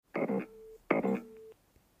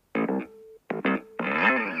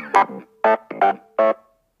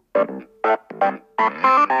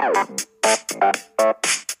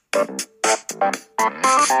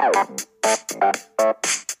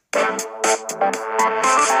Welcome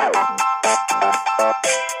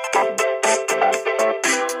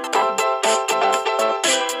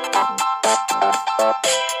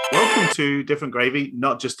to Different Gravy,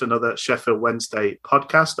 not just another Sheffield Wednesday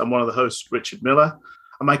podcast. I'm one of the hosts, Richard Miller,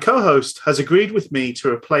 and my co-host has agreed with me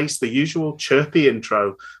to replace the usual chirpy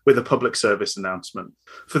intro with a public service announcement.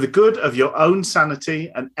 For the good of your own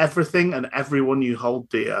sanity and everything and everyone you hold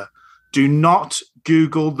dear, do not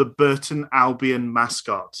Google the Burton Albion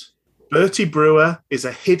mascot. Bertie Brewer is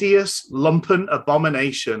a hideous, lumpen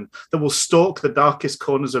abomination that will stalk the darkest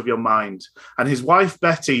corners of your mind, and his wife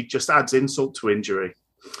Betty just adds insult to injury.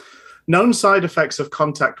 Known side effects of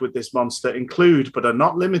contact with this monster include, but are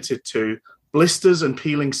not limited to, blisters and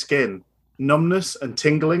peeling skin, numbness and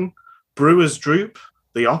tingling, brewer's droop,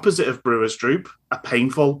 the opposite of brewer's droop, a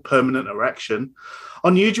painful permanent erection,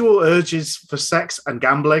 unusual urges for sex and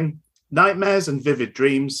gambling, nightmares and vivid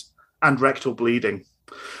dreams, and rectal bleeding.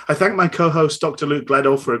 I thank my co-host, Dr. Luke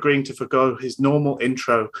Gledall, for agreeing to forgo his normal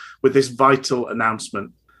intro with this vital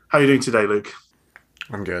announcement. How are you doing today, Luke?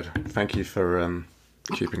 I'm good. Thank you for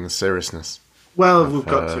keeping the seriousness. Well, we've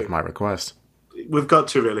got to. My request. We've got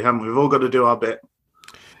to, really, haven't we? We've all got to do our bit.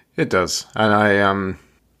 It does, and I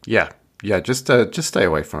just stay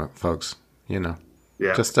away from it, folks. You know,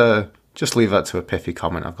 yeah. Just leave that to a pithy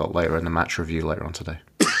comment I've got later in the match review later on today.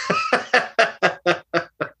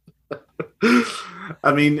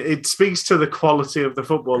 I mean, it speaks to the quality of the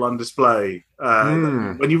football on display.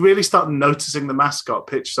 When you really start noticing the mascot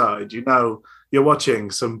pitch side, you know you're watching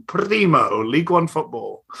some primo League One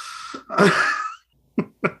football.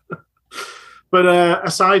 But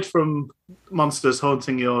aside from monsters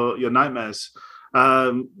haunting your nightmares,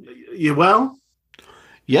 you well?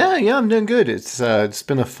 Yeah, I'm doing good. It's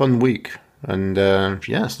been a fun week, and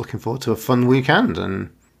it's looking forward to a fun weekend. And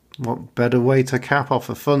what better way to cap off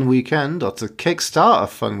a fun weekend or to kickstart a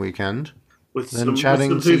fun weekend than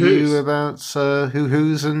chatting to you about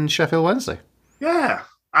Hoo-Hoos and Sheffield Wednesday? Yeah,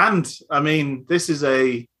 and I mean, this is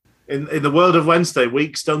in the world of Wednesday,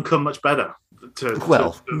 weeks don't come much better.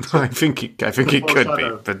 I think it could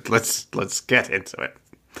be, but let's get into it.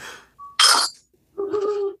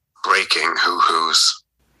 Breaking Hoo-Hoos.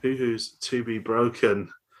 Hoo-Hoos to be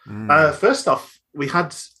broken. First off, we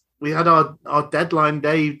had our deadline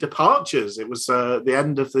day departures. It was the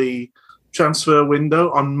end of the transfer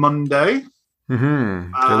window on Monday.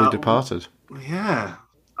 Clearly departed. Yeah.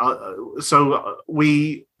 So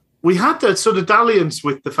we had that sort of dalliance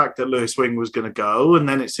with the fact that Lewis Wing was going to go, and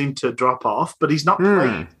then it seemed to drop off, but he's not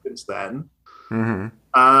played since then.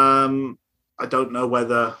 I don't know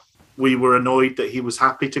whether we were annoyed that he was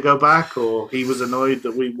happy to go back, or he was annoyed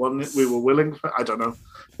that we were willing. I don't know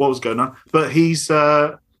what was going on, but he's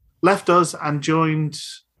left us and joined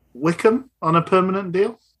Wickham on a permanent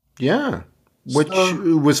deal. Yeah, which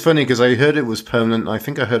was funny because I heard it was permanent. I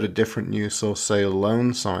think I heard a different news source say a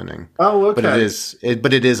loan signing. Oh, okay.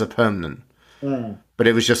 But it is a permanent. But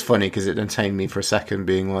it was just funny because it entertained me for a second,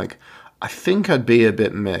 being like, I think I'd be a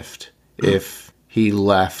bit miffed if he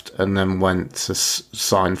left and then went to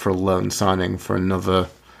sign for a loan signing for another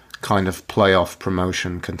kind of playoff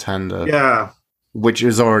promotion contender. Yeah. Which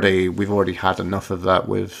is we've already had enough of that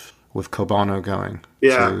with Kobano going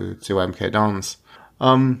to MK Dons.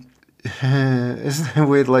 Isn't it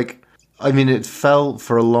weird? Like, I mean, it felt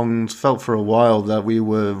for a while that we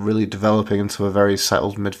were really developing into a very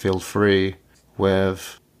settled midfield three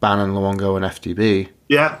with Bannon, Luongo, and FDB.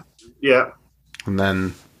 Yeah. And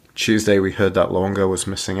then Tuesday we heard that Luongo was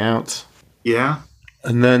missing out. Yeah.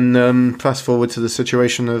 And then fast forward to the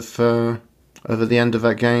situation of over the end of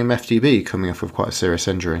that game, FDB coming off with quite a serious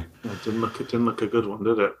injury. It didn't look a good one,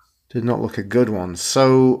 did it? Did not look a good one.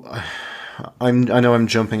 So I know I'm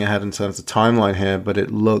jumping ahead in terms of timeline here, but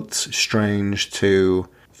it looked strange to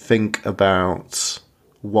think about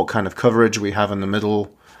what kind of coverage we have in the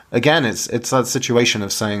middle. Again, it's that situation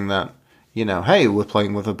of saying that, you know, hey, we're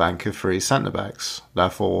playing with a bank of three centre-backs.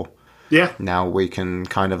 Therefore, now we can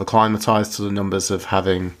kind of acclimatise to the numbers of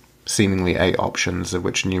having seemingly 8 options, of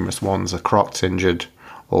which numerous ones are crocked, injured,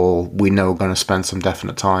 or we know are going to spend some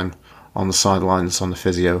definite time on the sidelines, on the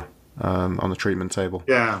physio, on the treatment table.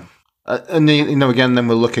 Yeah. And, you know, again, then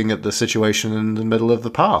we're looking at the situation in the middle of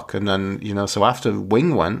the park. And then, you know, so after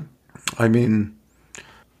Wing went, I mean,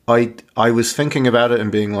 I was thinking about it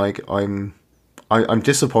and being like, I'm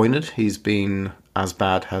disappointed he's been as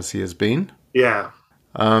bad as he has been. Yeah.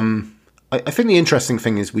 I think the interesting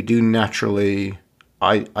thing is we do naturally...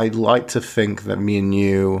 I like to think that me and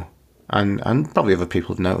you, and probably other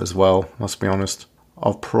people know as well, let's be honest,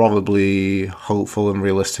 are probably hopeful and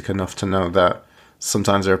realistic enough to know that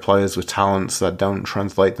sometimes there are players with talents that don't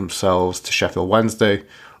translate themselves to Sheffield Wednesday,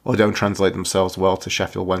 or don't translate themselves well to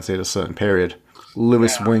Sheffield Wednesday at a certain period.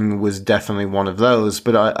 Lewis Wing was definitely one of those,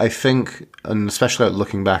 but I think, and especially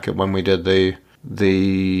looking back at when we did the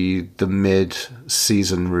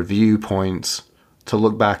mid-season review points, to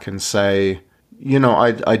look back and say, you know,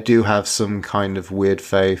 I do have some kind of weird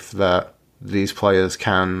faith that these players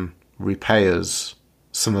can repay us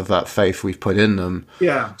some of that faith we've put in them.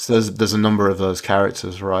 Yeah. So there's a number of those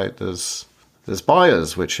characters, right? There's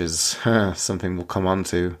Byers, which is something we'll come on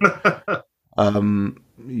to.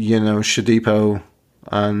 You know, Shodipo,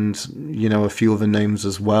 and, you know, a few other names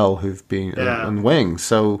as well who've been and Wing.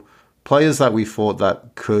 So players that we thought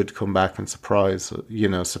that could come back and surprise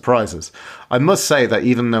us. I must say that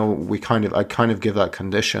even though I kind of give that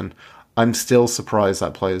condition, I'm still surprised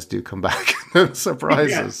that players do come back and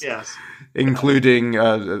surprise us. Yes. Including,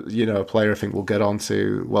 you know, a player I think we'll get on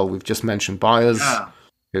to. Well, we've just mentioned Byers,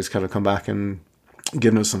 who's kind of come back and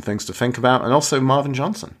given us some things to think about, and also Marvin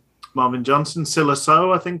Johnson.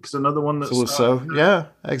 Silaso, I think, is another one that's... Silaso, yeah,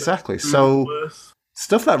 exactly. So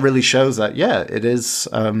stuff that really shows that, it is...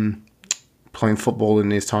 playing football in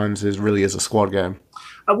these times really is a squad game.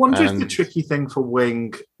 I wonder if the tricky thing for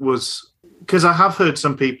Wing was... Because I have heard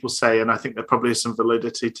some people say, and I think there probably is some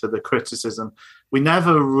validity to the criticism, we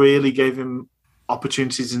never really gave him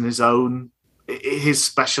opportunities in his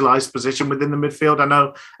specialised position within the midfield. I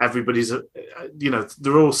know everybody's,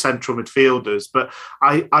 they're all central midfielders, but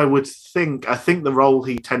I think the role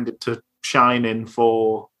he tended to shine in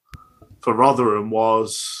for Rotherham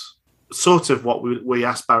was sort of what we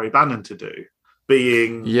asked Barry Bannon to do,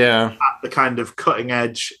 being at the kind of cutting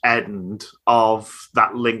edge end of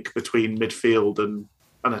that link between midfield and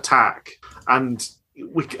attack. And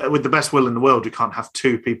with the best will in the world, we can't have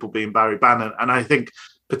two people being Barry Bannon. And I think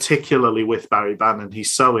particularly with Barry Bannon,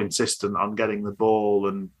 he's so insistent on getting the ball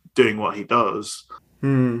and doing what he does.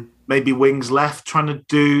 Maybe Wing's left trying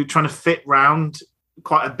to fit round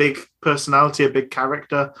quite a big personality, a big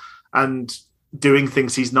character, and doing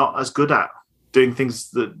things he's not as good at, doing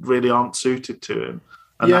things that really aren't suited to him.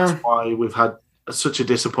 And that's why we've had such a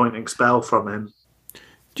disappointing spell from him.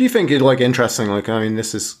 Do you think it's interesting? I mean,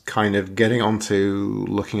 this is kind of getting onto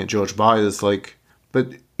looking at George Byers,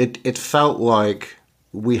 but it felt like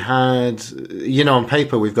we had, on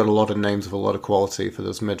paper, we've got a lot of names of a lot of quality for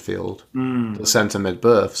this midfield, the centre mid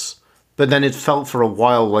berths. But then it felt for a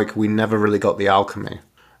while like we never really got the alchemy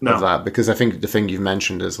of that, because I think the thing you've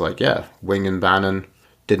mentioned is Wing and Bannon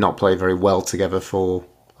did not play very well together for,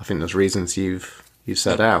 I think, those reasons you've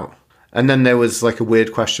set out. And then there was a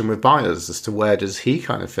weird question with Byers as to where does he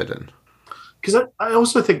kind of fit in? Because I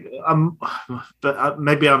also think,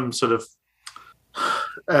 maybe I'm sort of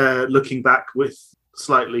looking back with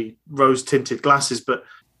slightly rose-tinted glasses, but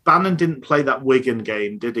Bannon didn't play that Wigan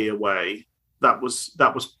game, did he, away? That was.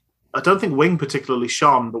 I don't think Wing particularly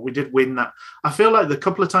shone, but we did win that. I feel like the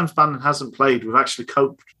couple of times Bannon hasn't played, we've actually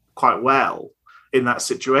coped quite well in that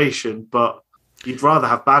situation, but you'd rather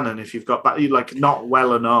have Bannon if you've got not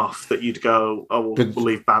well enough that you'd go, we'll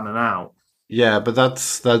leave Bannon out. Yeah, but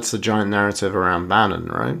that's a giant narrative around Bannon,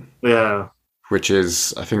 right? Yeah. Which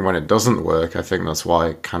is, I think when it doesn't work, I think that's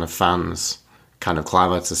why kind of fans kind of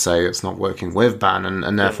clever to say it's not working with Bannon,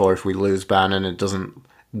 and therefore if we lose Bannon, it doesn't...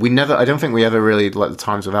 I don't think we ever really, the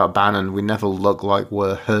times without Bannon, we never look like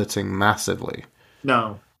we're hurting massively.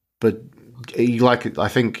 No. But, I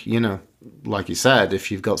think, like you said, if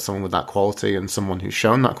you've got someone with that quality and someone who's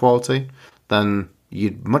shown that quality, then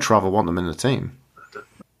you'd much rather want them in the team.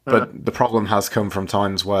 But the problem has come from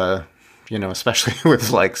times where, especially with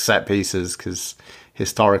set pieces, because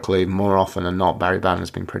historically, more often than not, Barry Bannon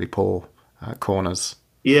has been pretty poor at corners.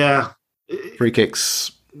 Yeah. Free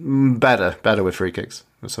kicks, better with free kicks.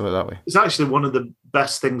 Let's say it that way. It's actually one of the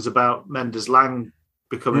best things about Mendes Lang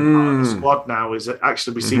becoming part of the squad now, is that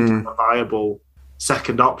actually we seem to have a viable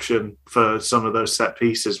second option for some of those set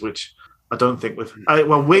pieces, which I don't think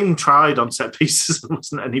Wing tried on set pieces and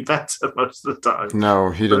wasn't any better most of the time.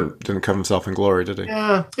 No, he didn't cover himself in glory, did he?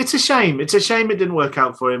 Yeah, it's a shame. It's a shame it didn't work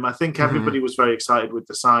out for him. I think everybody was very excited with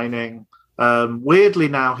the signing. Weirdly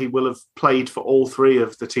now, he will have played for all three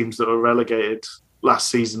of the teams that were relegated last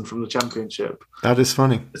season from the Championship. That is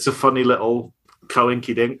funny. It's a funny little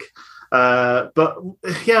coinky-dink. But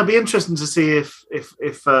yeah, it'll be interesting to see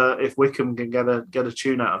if Wickham can get a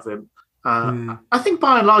tune out of him. I think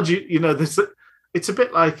by and large, it's a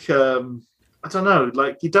bit like I don't know,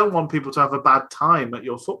 you don't want people to have a bad time at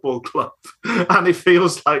your football club, and it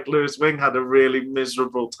feels like Lewis Wing had a really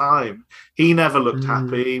miserable time. He never looked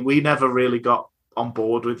happy. We never really got on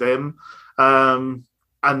board with him, and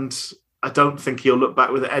I don't think he'll look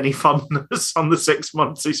back with any fondness on the 6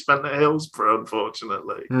 months he spent at Hillsborough,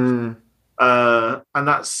 unfortunately. And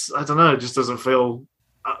that's, I don't know, it just doesn't feel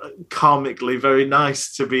karmically very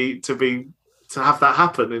nice to have that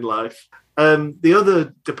happen in life. The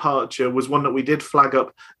other departure was one that we did flag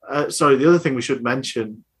up. The other thing we should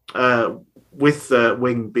mention with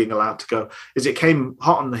Wing being allowed to go is it came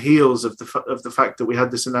hot on the heels of the fact that we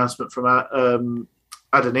had this announcement from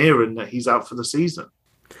Adeniran that he's out for the season.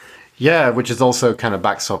 Yeah, which is also kind of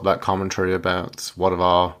backs up that commentary about what of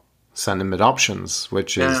our centre mid options,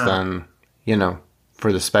 which is then,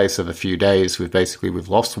 for the space of a few days, we've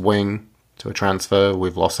lost Wing to a transfer,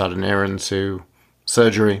 we've lost Adeniran to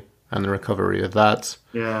surgery and the recovery of that.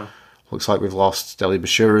 Yeah. Looks like we've lost Deli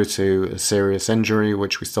Bashuru to a serious injury,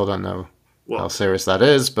 which we still don't know how serious that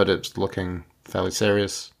is, but it's looking fairly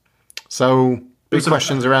serious. So, big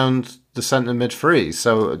questions around the centre mid free.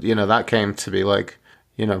 So, that came to be like,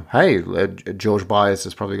 hey, George Byers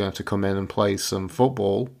is probably going to come in and play some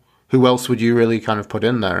football. Who else would you really kind of put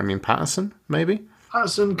in there? I mean, Patterson, maybe?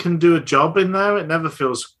 Patterson can do a job in there. It never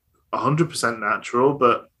feels 100% natural,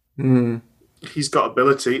 but he's got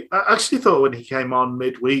ability. I actually thought when he came on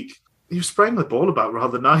midweek, he was spraying the ball about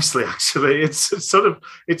rather nicely, actually.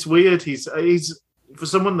 It's weird. He's for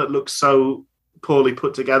someone that looks so poorly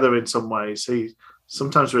put together in some ways, he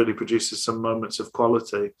sometimes really produces some moments of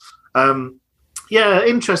quality.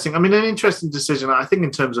 Interesting. I mean, an interesting decision. I think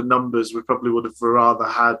in terms of numbers, we probably would have rather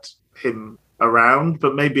had him around,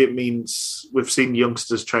 but maybe it means we've seen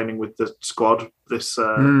youngsters training with the squad this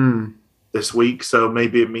week, so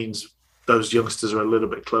maybe it means those youngsters are a little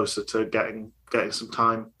bit closer to getting some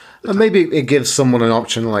time. And maybe it gives someone an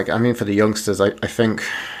option. For the youngsters, I think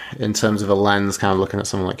in terms of a lens, kind of looking at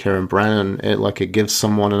someone like Kieran Brennan, it gives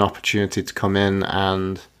someone an opportunity to come in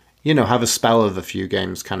and, have a spell of a few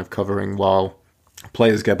games kind of covering while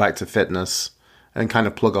players get back to fitness and kind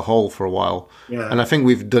of plug a hole for a while. Yeah. And I think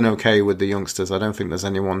we've done okay with the youngsters. I don't think there's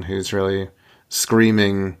anyone who's really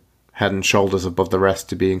screaming head and shoulders above the rest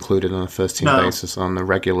to be included on a first-team basis on a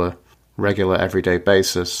regular everyday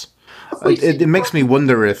basis. It makes me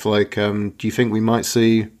wonder if, do you think we might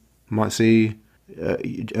see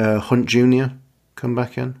Hunt Jr. come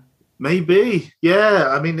back in? Maybe, yeah.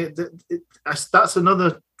 I mean, that's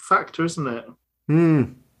another factor, isn't it?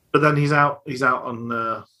 But then he's out on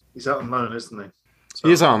loan, isn't he? So,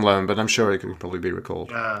 he is out on loan, but I'm sure he could probably be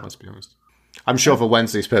recalled. Yeah. Let's be honest. I'm sure for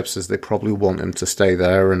Wednesday's purposes, they probably want him to stay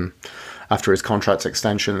there and after his contract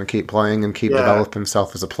extension and keep playing and keep develop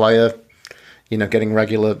himself as a player. Getting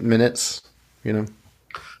regular minutes. Am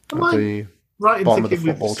I right in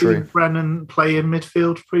thinking we've seen Brennan play in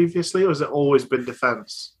midfield previously, or has it always been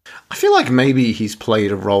defence? I feel like maybe he's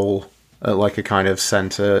played a role at a kind of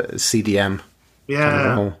centre CDM. Yeah. Kind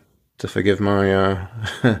of role, to forgive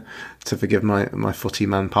my footy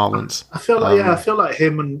man parlance. I feel like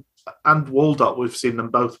him and Waldock, we've seen them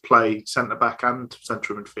both play centre back and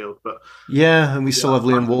centre midfield. But and we still have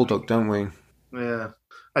Liam Waldock, don't we? Yeah.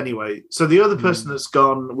 Anyway, so the other person that's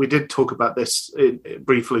gone, we did talk about this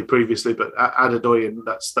briefly previously, but Adedoyan,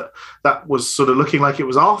 that was sort of looking like it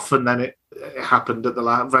was off, and then it happened at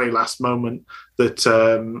the very last moment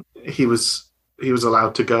that he was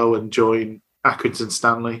allowed to go and join Accrington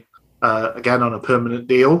Stanley again on a permanent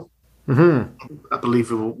deal. Mm-hmm. I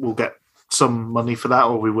believe we'll get some money for that,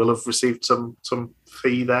 or we will have received some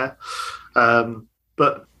fee there.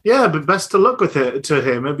 But best of luck with it to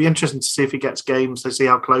him. It'd be interesting to see if he gets games, to see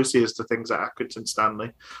how close he is to things at Accrington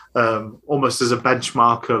Stanley. Almost as a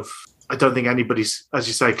benchmark of, I don't think anybody's, as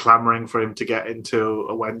you say, clamouring for him to get into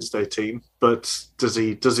a Wednesday team. But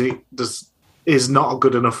is not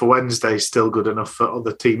good enough for Wednesday still good enough for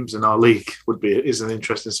other teams in our league? Is an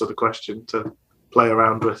interesting sort of question to play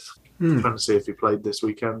around with. Trying to see if he played this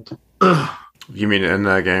weekend. You mean in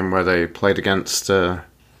their game where they played against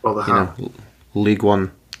League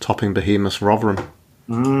One topping behemoth Rotherham?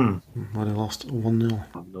 Where they lost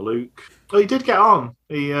 1-0. On the Luke. Oh, he did get on.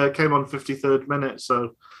 He came on 53rd minute.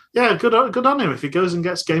 So, yeah, good on him. If he goes and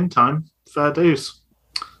gets game time, fair dues.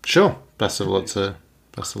 Sure. Best of luck to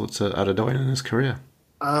Adedoyan in his career.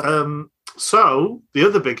 So, the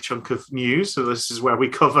other big chunk of news, so this is where we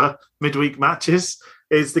cover midweek matches,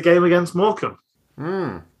 is the game against Morecambe.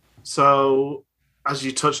 So, as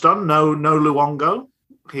you touched on, no Luongo.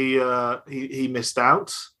 He missed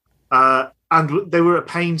out. And they were at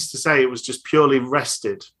pains to say it was just purely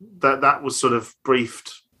rested. That was sort of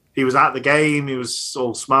briefed. He was at the game. He was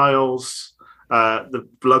all smiles. The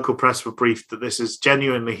local press were briefed that this is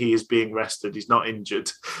genuinely he is being rested. He's not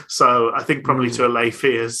injured. So I think probably to allay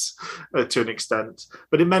fears to an extent.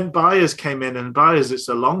 But it meant Byers came in, and Byers, it's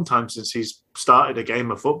a long time since he's started a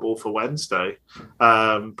game of football for Wednesday,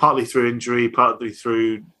 partly through injury, partly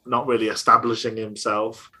through not really establishing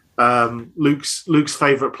himself. Luke's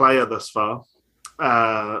favourite player thus far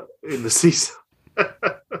in the season.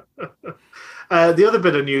 The other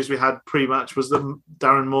bit of news we had pre-match was that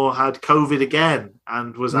Darren Moore had COVID again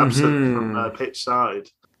and was absent from pitch side.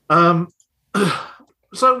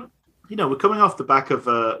 So, we're coming off the back of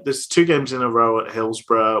there's 2 games in a row at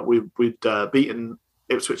Hillsborough. We'd beaten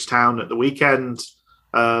Ipswich Town at the weekend.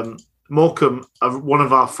 Morecambe, one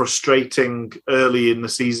of our frustrating early in the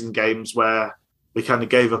season games where we kind of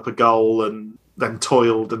gave up a goal and then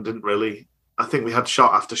toiled and didn't really. I think we had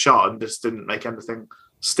shot after shot and just didn't make anything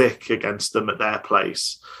stick against them at their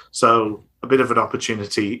place. So a bit of an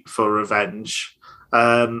opportunity for revenge.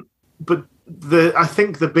 But I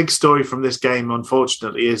think the big story from this game,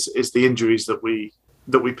 unfortunately, is the injuries that we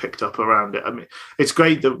picked up around it. I mean, it's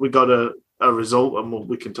great that we got a result, and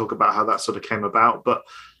we can talk about how that sort of came about. But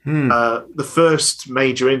the first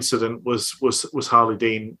major incident was Harley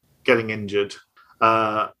Dean getting injured,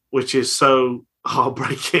 which is so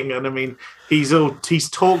heartbreaking. And I mean, he's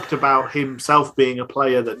talked about himself being a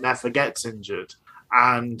player that never gets injured,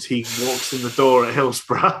 and he walks in the door at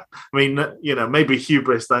Hillsborough. I mean, maybe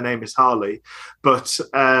hubris, thy name is Harley, but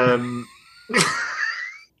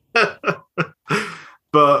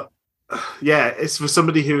but yeah, it's for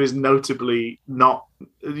somebody who is notably not,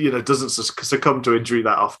 doesn't succumb to injury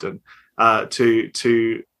that often,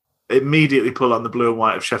 to immediately pull on the blue and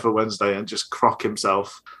white of Sheffield Wednesday and just crock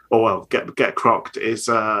himself, get crocked is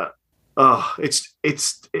it's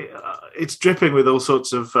dripping with all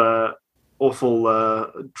sorts of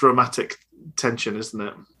awful dramatic tension, isn't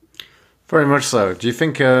it? Very much so. Do you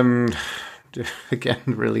think again,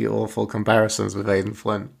 really awful comparisons with Aidan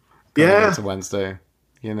Flint into Wednesday?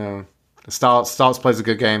 Starts plays a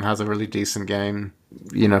good game, has a really decent game,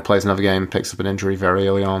 plays another game, picks up an injury very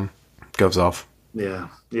early on, goes off. Yeah.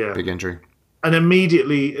 Big injury. And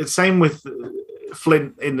immediately, same with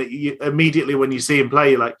Flint, immediately when you see him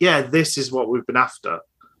play, you're like, yeah, this is what we've been after.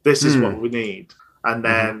 This is what we need. And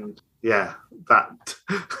then, that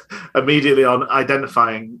immediately on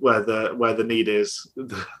identifying where the need is,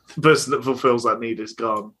 the person that fulfills that need is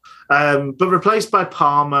gone. But replaced by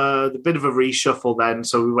Palmer, the bit of a reshuffle then.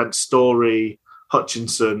 So we went Story,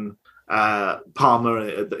 Hutchinson, Palmer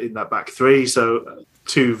in that back 3. So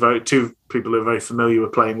two people who are very familiar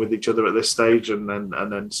with playing with each other at this stage, and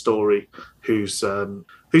then Story, who's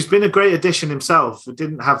been a great addition himself. It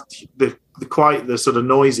didn't have quite the sort of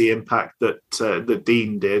noisy impact that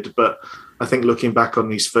Dean did, but I think looking back on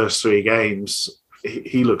these first 3 games,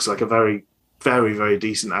 he looks like a very, very, very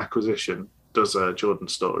decent acquisition. Does Jordan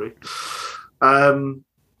Story? 7th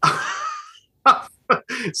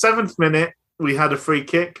minute, we had a free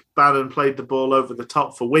kick. Bannon played the ball over the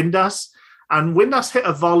top for Windass, and Windass hit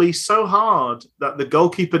a volley so hard that the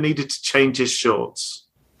goalkeeper needed to change his shorts.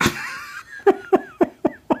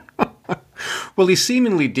 Well, he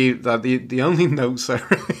seemingly did that. The only notes I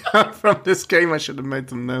really have from this game, I should have made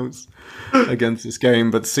some notes against this game,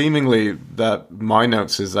 but seemingly that my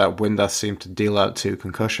notes is that Windass seemed to deal out 2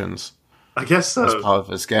 concussions. I guess so. As part of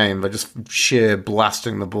this game, by just sheer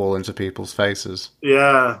blasting the ball into people's faces.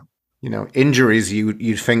 Yeah. Injuries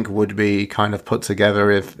you'd think would be kind of put together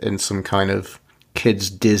if in some kind of kids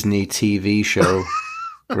Disney TV show,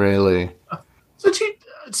 really.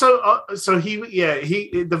 So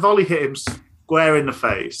he the volley hit him square in the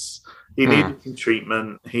face. He needed some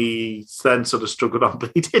treatment. He then sort of struggled on,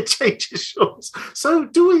 but he did change his shorts. So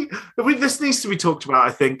this needs to be talked about,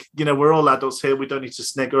 I think. We're all adults here. We don't need to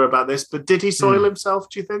snigger about this, but did he soil himself,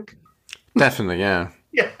 do you think? Definitely, yeah.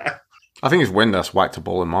 Yeah. I think if Windass whacked a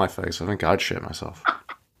ball in my face, I think I'd shit myself.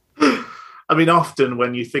 I mean, often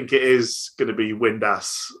when you think it is going to be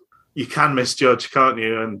Windass, you can misjudge, can't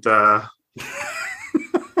you? And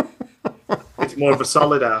it's more of a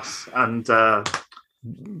solid ass, and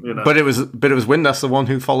But it was Windass the one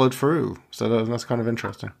who followed through, so that's kind of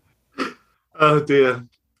interesting. Oh dear.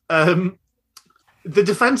 The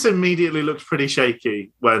defense immediately looked pretty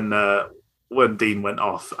shaky when Dean went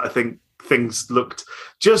off. I think things looked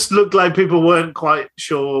like people weren't quite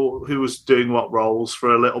sure who was doing what roles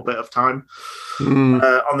for a little bit of time. On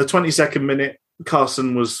the 22nd minute,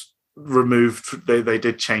 Carson was removed. They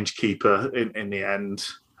did change keeper in the end.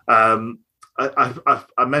 I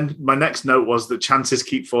meant my next note was that chances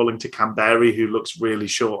keep falling to Canberry, who looks really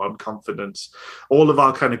short on confidence. All of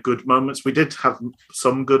our kind of good moments, we did have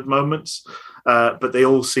some good moments, but they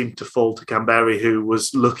all seemed to fall to Canberry, who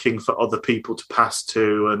was looking for other people to pass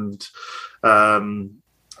to and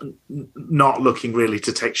not looking really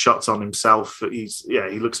to take shots on himself. He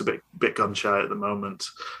looks a bit gun shy at the moment.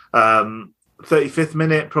 35th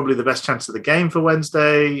minute, probably the best chance of the game for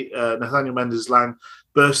Wednesday. Nathaniel Mendez-Lang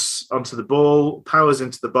bursts onto the ball, powers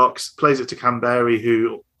into the box, plays it to Canberry,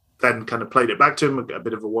 who then kind of played it back to him, a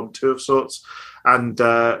bit of a 1-2 of sorts. And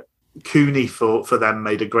Cooney for them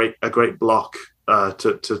made a great block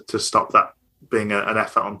to stop that being an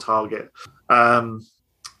effort on target.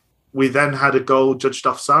 We then had a goal judged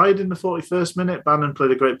offside in the 41st minute. Bannon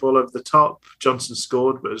played a great ball over the top. Johnson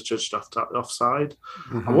scored, but was judged offside.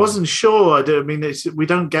 Mm-hmm. I wasn't sure. We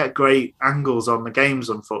don't get great angles on the games,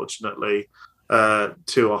 unfortunately,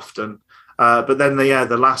 too often. But then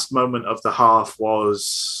the last moment of the half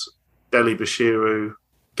was Dele-Bashiru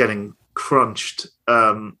getting crunched.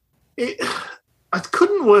 I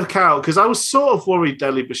couldn't work out because I was sort of worried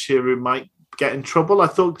Dele-Bashiru might get in trouble. I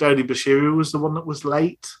thought Dele-Bashiru was the one that was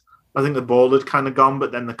late. I think the ball had kind of gone,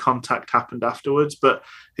 but then the contact happened afterwards. But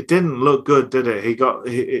it didn't look good, did it?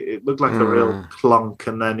 It looked like a real clunk,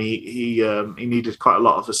 and then he needed quite a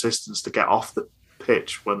lot of assistance to get off the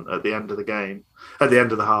pitch at the end of the game, at the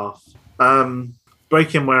end of the half.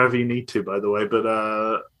 Break in wherever you need to, by the way. But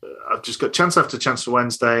I've just got chance after chance for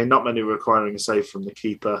Wednesday. Not many requiring a save from the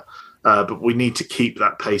keeper, but we need to keep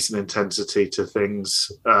that pace and intensity to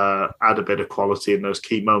things. Add a bit of quality in those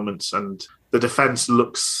key moments, and the defence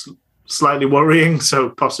looks slightly worrying. So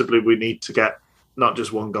possibly we need to get not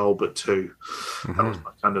just one goal but two. Mm-hmm. That was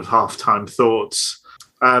my kind of half-time thoughts.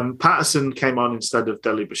 Patterson came on instead of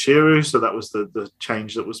Dele-Bashiru, so that was the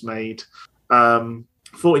change that was made.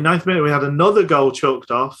 49th minute, we had another goal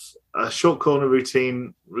chalked off. A short corner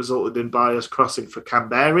routine resulted in Byers crossing for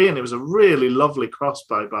Canberry, and it was a really lovely cross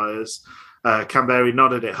by Byers. Canberry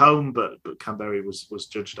nodded it home, but Canberry was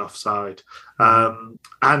judged offside.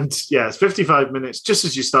 It's 55 minutes, just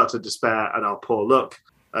as you start to despair at our poor luck.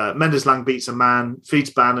 Mendes-Lang beats a man, feeds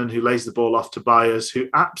Bannon, who lays the ball off to Byers, who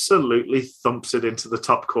absolutely thumps it into the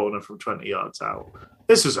top corner from 20 yards out.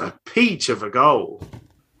 This was a peach of a goal.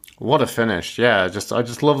 What a finish. Yeah, I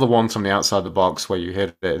just love the one from the outside the box where you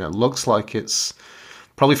hit it, and it looks like it's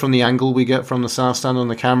probably from the angle we get from the south stand on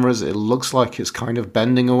the cameras, it looks like it's kind of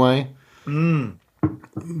bending away.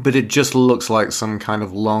 But it just looks like some kind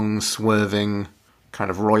of long, swerving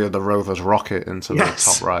kind of Roy of the Rovers rocket into the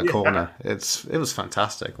top right corner. It was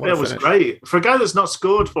fantastic. It was great. For a guy that's not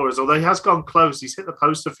scored for us, although he has gone close, he's hit the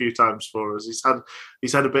post a few times for us. He's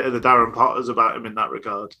had a bit of the Darren Potters about him in that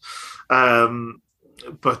regard.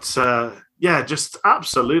 Just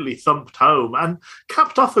absolutely thumped home and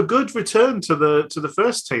capped off a good return to the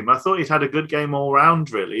first team. I thought he'd had a good game all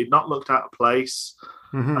round, really. He'd not looked out of place.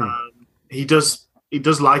 Mm-hmm. He does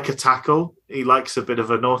like a tackle. He likes a bit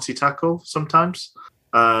of a naughty tackle sometimes.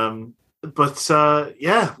 What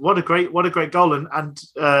a great goal and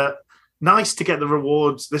nice to get the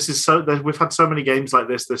rewards. We've had so many games like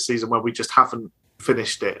this season where we just haven't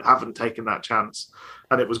finished it, haven't taken that chance,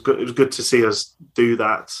 and it was good. It was good to see us do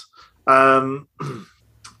that.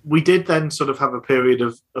 We did then sort of have a period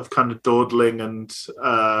of kind of dawdling, and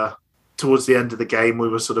towards the end of the game, we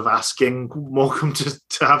were sort of asking Morecambe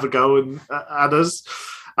to have a go at us.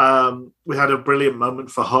 We had a brilliant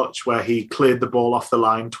moment for Hutch where he cleared the ball off the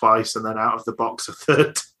line twice and then out of the box a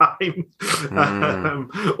third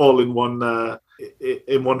time, all in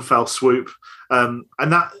one fell swoop. And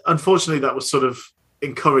that, unfortunately, that was sort of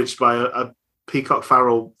encouraged by a Peacock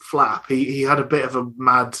Farrell flap. He had a bit of a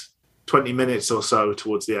mad 20 minutes or so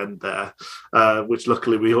towards the end there, which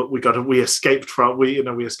luckily we escaped from.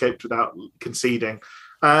 We escaped without conceding.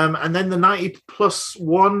 And then the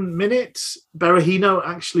 90+1 minutes, Berahino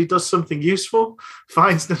actually does something useful,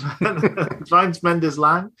 finds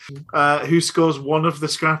Mendes-Lang, who scores one of the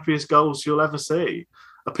scrappiest goals you'll ever see.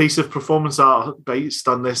 A piece of performance art based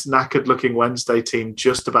on this knackered-looking Wednesday team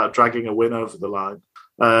just about dragging a win over the line.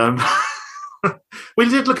 We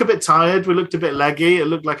did look a bit tired. We looked a bit leggy. It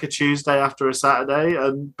looked like a Tuesday after a Saturday,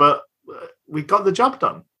 but we got the job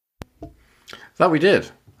done. That we did.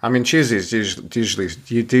 I mean, Tuesdays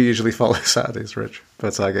usually follow Saturdays, Rich.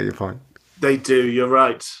 But I get your point. They do. You're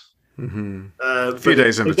right. Mm-hmm. A few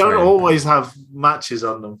days in between. They don't always have matches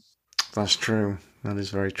on them. That's true. That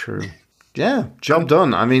is very true. Yeah, job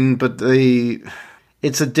done. I mean, but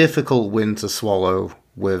it's a difficult win to swallow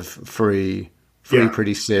with three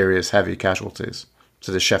pretty serious, heavy casualties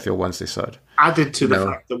to the Sheffield Wednesday side. Added to the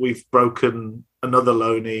fact that we've broken another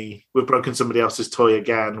loanee, we've broken somebody else's toy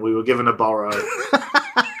again. We were given a borrow.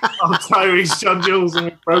 Tyrese John Jules, and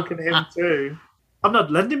we've broken him too. I'm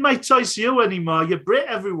not lending my toys to you anymore. You Brit,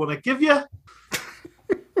 everyone I give you.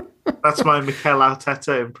 That's my Mikel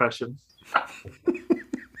Arteta impression.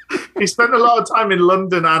 He spent a lot of time in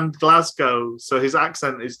London and Glasgow, so his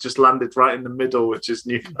accent is just landed right in the middle, which is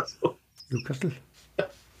Newcastle.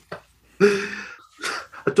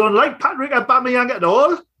 I don't like Patrick Aubameyang at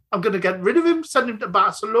all. I'm going to get rid of him, send him to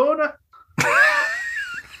Barcelona.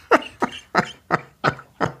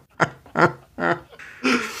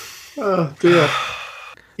 Oh, dear.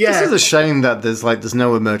 Yeah. This is a shame that there's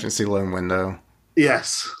no emergency loan window.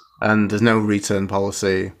 Yes. And there's no return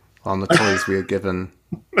policy on the toys we are given.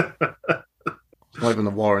 Not even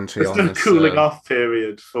a warranty There's on no this. cooling off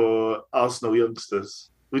period for Arsenal youngsters.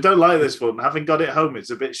 We don't like this one. Having got it home, it's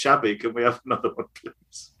a bit shabby. Can we have another one,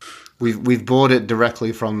 please? We've bought it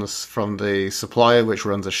directly from the supplier, which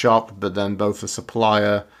runs a shop, but then both the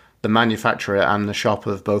supplier, the manufacturer, and the shop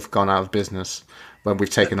have both gone out of business when we've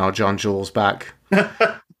taken our John Jules back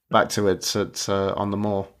to it on the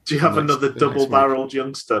mall. Do you have another double-barreled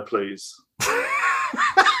youngster, please?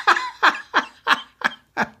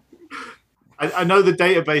 I know the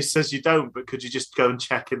database says you don't, but could you just go and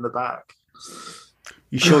check in the back?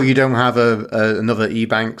 You sure you don't have another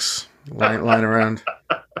eBanks lying around?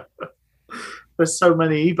 There's so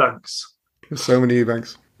many eBanks. There's so many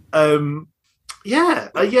eBanks. A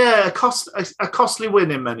costly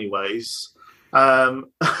win in many ways. And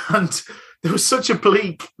there was such a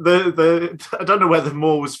bleak. I don't know whether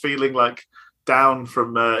Moore was feeling like down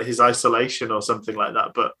from his isolation or something like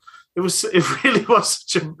that, but it really was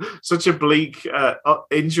such a bleak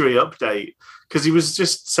injury update, because he was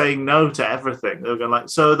just saying no to everything. They were going like,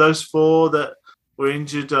 so those 4 that were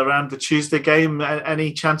injured around the Tuesday game,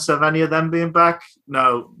 any chance of any of them being back?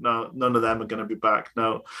 No, none of them are going to be back.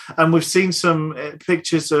 No. And we've seen some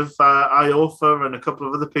pictures of Iorfa and a couple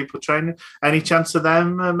of other people training. Any chance of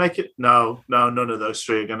them make it? No, none of those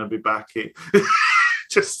 3 are going to be back.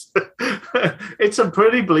 Just it's a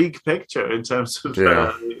pretty bleak picture in terms of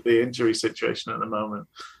the injury situation at the moment,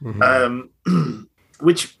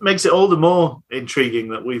 which makes it all the more intriguing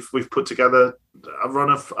that we've put together a run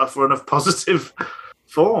of positive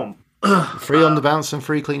form. 3 on the bounce and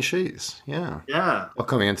 3 clean sheets. Yeah. Well,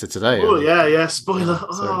 coming into today. Oh yeah. Spoiler.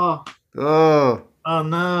 Oh no. Oh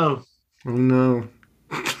no.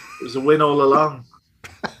 It was a win all along.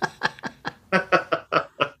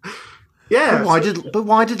 Yeah. But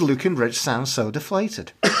why did Luke and Rich sound so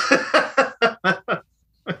deflated?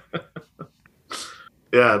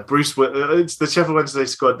 Yeah, Bruce. It's the Sheffield Wednesday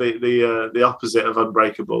squad, the opposite of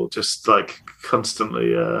unbreakable, just like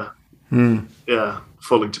constantly,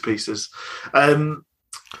 falling to pieces.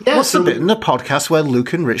 What's the bit in the podcast where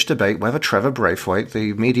Luke and Rich debate whether Trevor Braithwaite,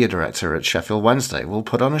 the media director at Sheffield Wednesday, will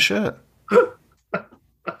put on a shirt?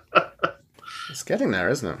 It's getting there,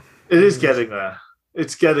 isn't it? It is getting there.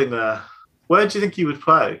 It's getting there. Where do you think he would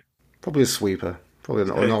play? Probably a sweeper. Probably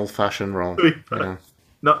an old-fashioned role. Sweeper. You know.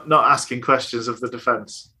 Not asking questions of the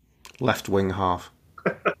defence. Left wing half.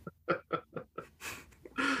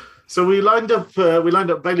 So we lined up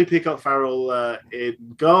Bailey, Peacock, Farrell in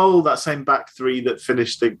goal. That same back 3 that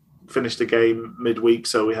finished the game midweek.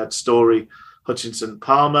 So we had Story, Hutchinson,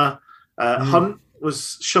 Palmer. Hunt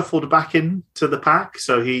was shuffled back into the pack,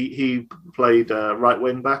 so he played right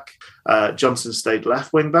wing back. Johnson stayed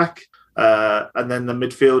left wing back. And then the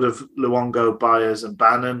midfield of Luongo, Byers, and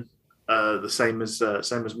Bannon, the same as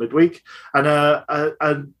midweek, and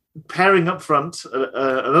a pairing up front,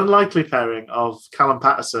 an unlikely pairing of Callum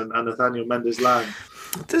Patterson and Nathaniel Mendes-Lang.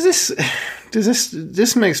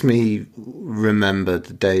 This makes me remember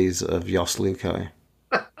the days of Jos Luhukay.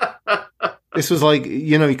 This was like,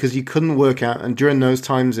 because you couldn't work out, and during those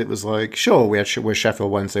times it was like, sure, we're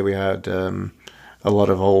Sheffield Wednesday, we had a lot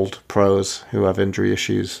of old pros who have injury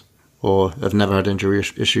issues, or have never had injury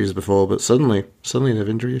issues before, but suddenly they have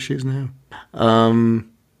injury issues now. In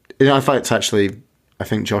fact, actually, I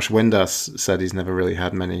think Josh Windass said he's never really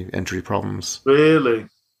had many injury problems. Really?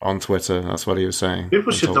 On Twitter, that's what he was saying.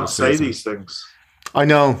 People should not say these things. I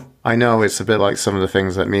know. It's a bit like some of the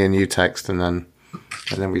things that me and you text, and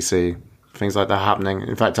then we see things like that happening.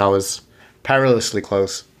 In fact, I was perilously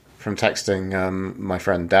close from texting my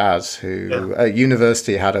friend Daz, who at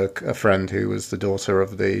university had a friend who was the daughter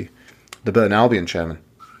of the Burton Albion chairman.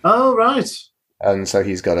 Oh, right. And so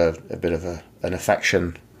he's got a bit of an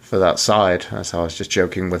affection for that side. So I was just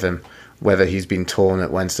joking with him whether he's been torn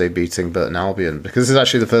at Wednesday beating Burton Albion, because this is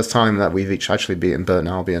actually the first time that we've each actually beaten Burton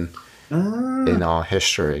Albion in our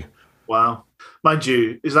history. Wow. Mind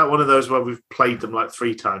you, is that one of those where we've played them like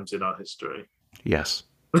 3 times in our history? Yes.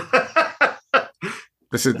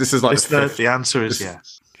 This is like the answer is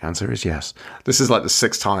yes. The answer is yes. This is like the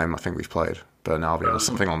 6th time I think we've played Burton Albion or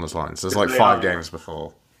something on those lines. There's like 5 games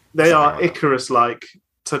before. They are like Icarus-like,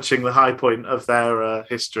 touching the high point of their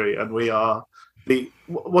history, and we are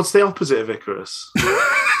what's the opposite of Icarus?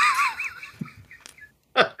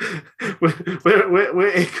 we're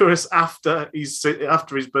Icarus after he's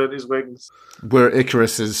burnt his wings. We're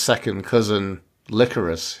Icarus's second cousin,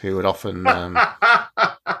 Licorice, who would often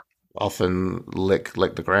often lick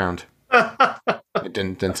the ground. It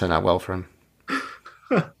didn't turn out well for him.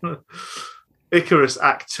 Icarus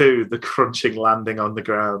Act 2, the crunching landing on the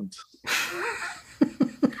ground.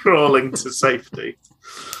 Crawling to safety.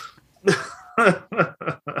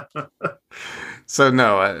 So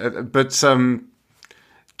no, but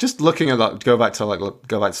just looking at that, go back to looking at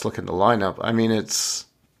the lineup. I mean, it's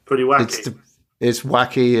pretty wacky. It's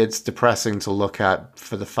wacky. It's depressing to look at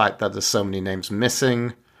for the fact that there's so many names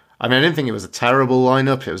missing. I mean, I didn't think it was a terrible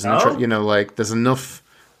lineup. It was there's enough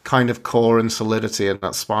kind of core and solidity in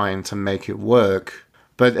that spine to make it work.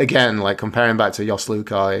 But again, like comparing back to Jos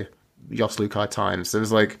Lukai times, there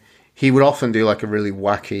was he would often do a really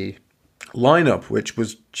wacky lineup, which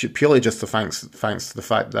was purely just thanks to the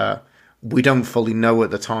fact that we don't fully know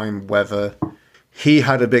at the time whether he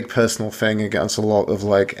had a big personal thing against a lot of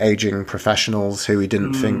aging professionals who he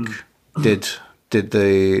didn't think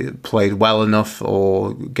played well enough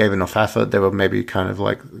or gave enough effort. They were maybe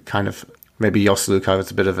maybe Jos Lukai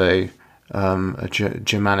was a bit of a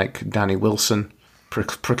Germanic Danny Wilson,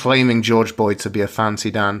 proclaiming George Boyd to be a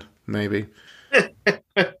fancy Dan, maybe.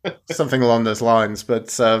 Something along those lines.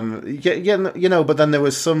 But but then there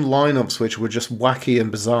was some lineups which were just wacky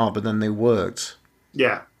and bizarre, but then they worked.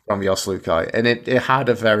 Yeah. From Jos Lukai. And it had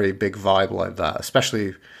a very big vibe like that,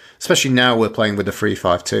 especially now we're playing with the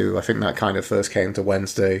 3-5-2. I think that kind of first came to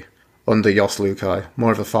Wednesday under Jos Lukai.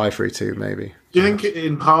 More of a 5-3-2 maybe. Do you think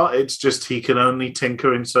in part it's just he can only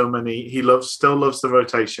tinker in so many? He still loves the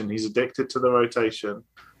rotation. He's addicted to the rotation.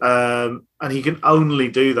 And he can only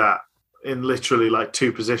do that in literally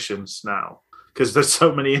 2 positions now because there's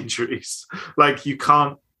so many injuries. You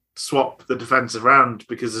can't swap the defense around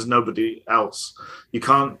because there's nobody else. You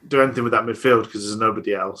can't do anything with that midfield because there's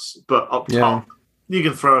nobody else. But up top, you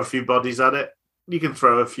can throw a few bodies at it. You can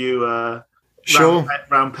throw a few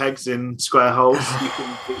round pegs in square holes. You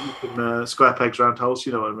can square pegs round holes.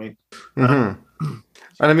 You know what I mean? Mm-hmm.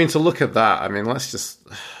 And I mean, to look at that, I mean, let's just...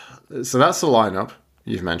 So that's the lineup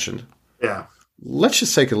you've mentioned. Yeah. Let's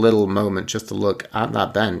just take a little moment just to look at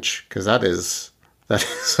that bench, because that is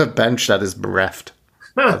a bench that is bereft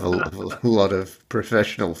of a lot of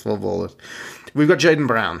professional footballers. We've got Jaden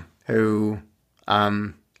Brown, who,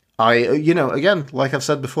 again, like I've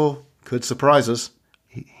said before, could surprise us.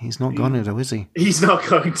 He's not gone though, is he? He's not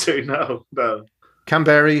going to, no. Cam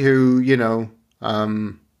Berry, who,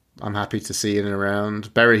 I'm happy to see in and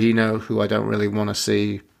around. Berahino, who I don't really want to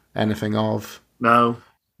see anything of. No.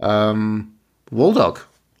 Liam Waldock.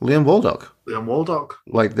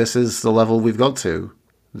 This is the level we've got to.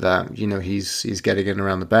 That, he's getting in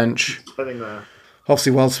around the bench. Getting there.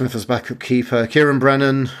 Obviously, Wildsmith as backup keeper. Kieran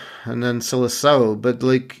Brennan, and then Silas Sow. But,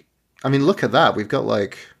 look at that. We've got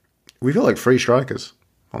 3 strikers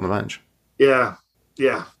on the bench. Yeah.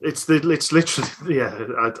 It's literally,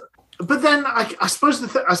 yeah. But then I suppose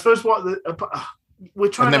we're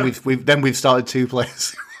trying. And then we've started 2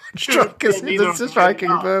 players. Strikers. It's a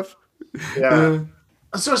striking berth. Yeah.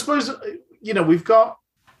 So I suppose we've got.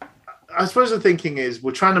 I suppose the thinking is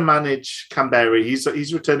we're trying to manage Canberra.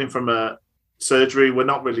 He's returning from a surgery. We're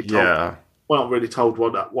not really told. Yeah. We're not really told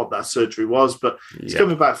what that surgery was, but he's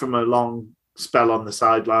coming back from a long spell on the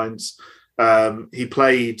sidelines. He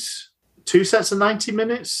played 2 sets of 90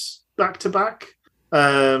 minutes back to back.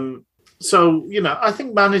 So I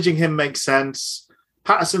think managing him makes sense.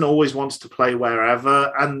 Patterson always wants to play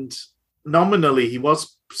wherever, and nominally he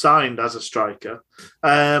was signed as a striker.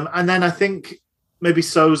 And then I think maybe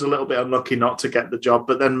So's a little bit unlucky not to get the job,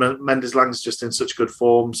 but then Mendes-Lang's just in such good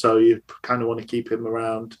form, so you kind of want to keep him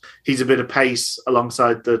around. He's a bit of pace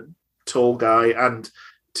alongside the tall guy, and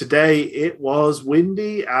today it was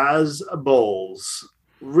windy as balls.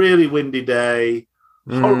 Really windy day,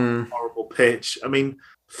 horrible pitch. I mean,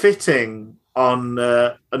 fitting on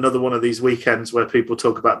another one of these weekends where people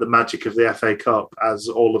talk about the magic of the FA Cup as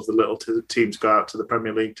all of the little teams go out to the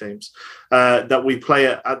Premier League teams, that we play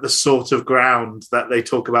at the sort of ground that they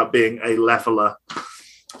talk about being a leveller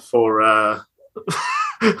for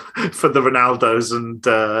for the Ronaldos and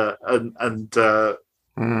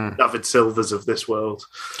David Silvas of this world.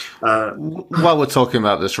 While we're talking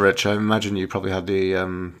about this, Rich, I imagine you probably had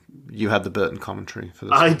the Burton commentary for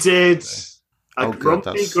this. I did.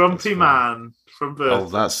 Grumpy man from Burton. Oh,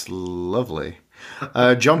 that's lovely.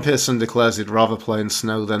 John Pearson declares he'd rather play in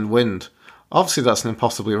snow than wind. Obviously, that's an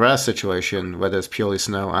impossibly rare situation where there's purely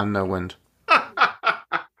snow and no wind.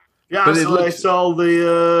 Yeah, but it's all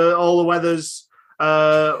the weathers.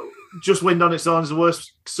 Just wind on its own is the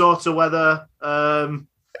worst sort of weather. I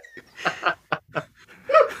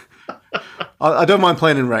don't mind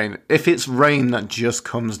playing in rain. If it's rain that just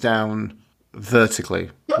comes down vertically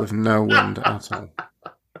with no wind at all.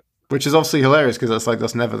 Which is obviously hilarious because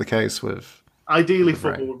that's never the case with... Ideally,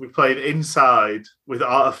 football would be played inside with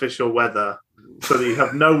artificial weather so that you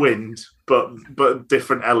have no wind, but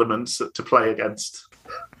different elements to play against.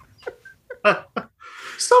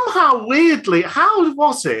 Somehow, weirdly, how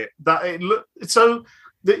was it that it looked so?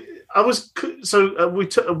 We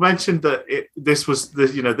mentioned that this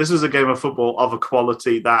was a game of football of a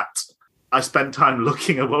quality that I spent time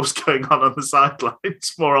looking at what was going on the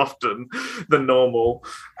sidelines more often than normal.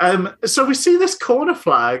 So we see this corner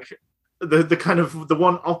flag. The kind of the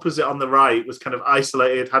one opposite on the right was kind of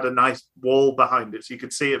isolated, had a nice wall behind it, so you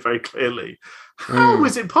could see it very clearly. How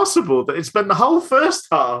is it possible that it spent the whole first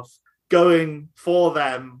half going for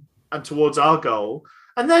them and towards our goal,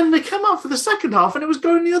 and then they come out for the second half and it was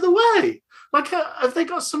going the other way? Like, have they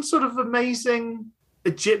got some sort of amazing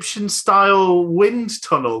Egyptian-style wind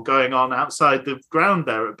tunnel going on outside the ground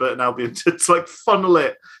there at Burton Albion to like funnel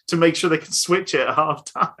it to make sure they can switch it at half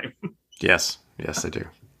time? Yes, they do.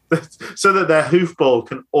 So that their hoofball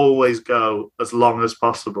can always go as long as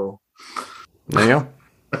possible. There you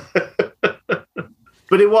go.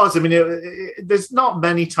 But it was, I mean, there's not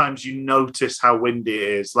many times you notice how windy it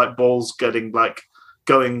is, like balls being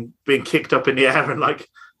kicked up in the air and like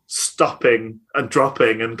stopping and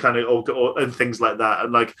dropping and kind of and things like that,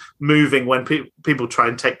 and like moving when people try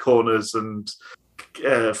and take corners and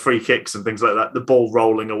free kicks and things like that, the ball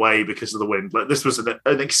rolling away because of the wind. Like, this was an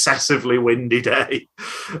excessively windy day.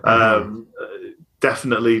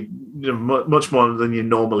 Definitely, much more than you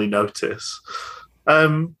normally notice.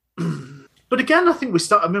 But again, I think we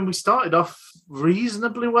started off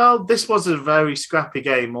reasonably well. This was a very scrappy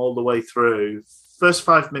game all the way through. First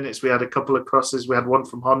 5 minutes, we had a couple of crosses. We had one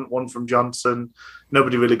from Hunt, one from Johnson.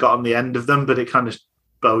 Nobody really got on the end of them, but it kind of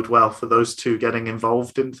bode well for those two getting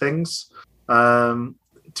involved in things. To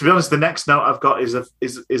be honest, the next note I've got is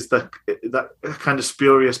that kind of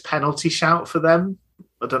spurious penalty shout for them.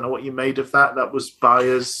 I don't know what you made of that. That was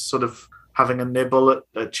Byers sort of having a nibble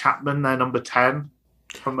at Chapman, their number 10.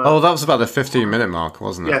 That was about the 15-minute mark,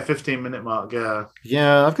 wasn't it? Yeah, 15-minute mark, yeah.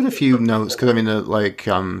 Yeah, I've got a few notes, because, I mean,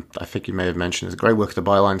 I think you may have mentioned, it's a great work at the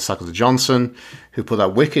byline, tackle to Johnson, who put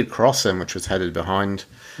that wicked cross in, which was headed behind.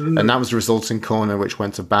 And that was the resulting corner, which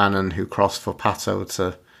went to Bannon, who crossed for Pato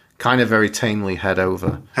to kind of very tamely head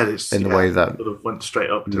over in the way that sort of went straight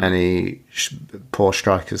up. Many poor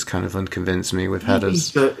strikers kind of unconvinced me with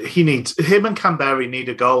headers. Him and Canberry need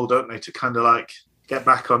a goal, don't they, to kind of like get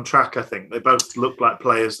back on track. I think they both look like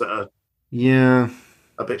players that are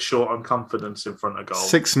a bit short on confidence in front of goal.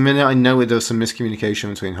 6 minute, I know there was some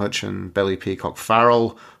miscommunication between Hutch and Belly Peacock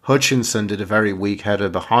Farrell. Hutchinson did a very weak header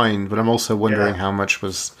behind, but I'm also wondering how much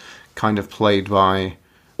was kind of played by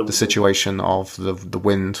the situation of the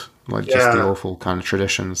wind, like just the awful kind of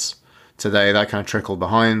traditions today. That kind of trickled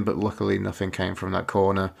behind, but luckily nothing came from that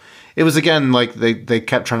corner. It was, again, like they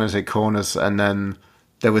kept trying to take corners, and then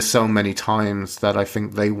there were so many times that I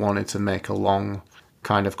think they wanted to make a long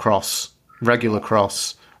kind of regular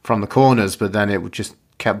cross from the corners, but then it just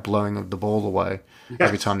kept blowing the ball away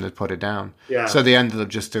every time they'd put it down. Yeah. So they ended up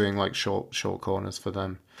just doing like short corners for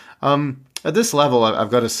them. At this level, I've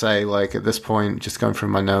got to say, like at this point, just going through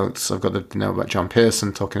my notes, I've got to know about John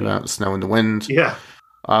Pearson talking about snow and the wind. Yeah.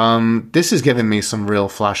 This is giving me some real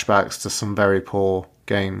flashbacks to some very poor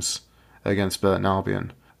games against Burton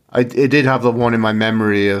Albion. It did have the one in my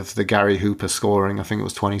memory of the Gary Hooper scoring. I think it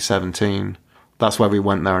was 2017. That's where we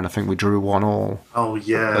went there, and I think we drew 1-1. Oh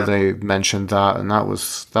yeah. They mentioned that, and that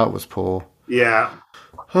was poor. Yeah.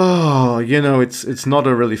 Oh, it's not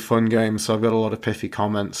a really fun game, so I've got a lot of pithy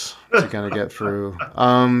comments to kind of get through.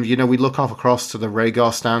 We look off across to the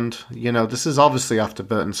Rhaegar stand. This is obviously after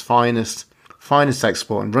Burton's finest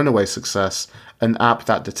export and runaway success, an app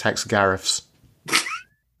that detects Gareths.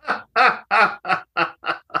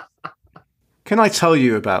 Can I tell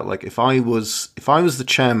you about, like, if I was the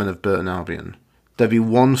chairman of Burton Albion, there'd be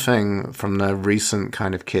one thing from their recent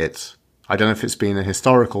kind of kit. I don't know if it's been a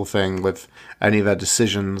historical thing with any of their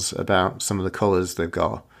decisions about some of the colours they've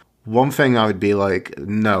got. One thing I would be like,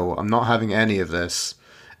 no, I'm not having any of this.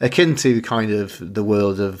 Akin to kind of the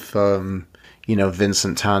world of,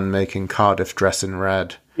 Vincent Tan making Cardiff dress in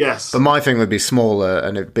red. Yes. But my thing would be smaller,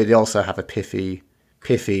 and it'd also have a pithy,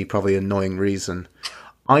 probably annoying reason.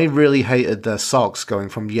 I really hated their socks going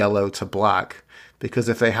from yellow to black, because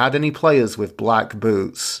if they had any players with black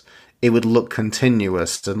boots, it would look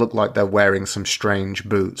continuous. It looked like they're wearing some strange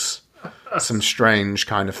boots, some strange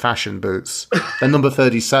kind of fashion boots. Their number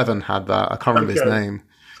 37 had that. I can't remember his name,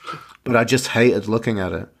 but I just hated looking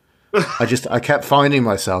at it. I kept finding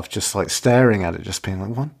myself just like staring at it, just being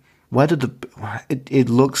like, what? Where did it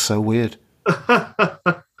looks so weird.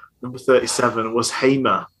 Number 37 was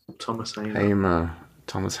Hamer, Thomas Hamer. Hamer,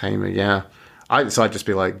 Thomas Hamer, yeah. So I'd just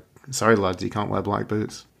be like, sorry lads, you can't wear black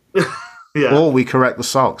boots. Yeah. Or we correct the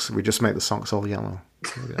socks. We just make the socks all yellow.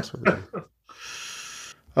 Maybe that's what we do.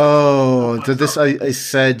 Oh, I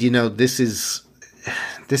said, this is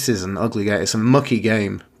an ugly game. It's a mucky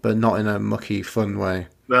game, but not in a mucky, fun way.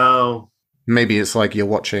 No. Maybe it's like you're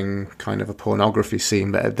watching kind of a pornography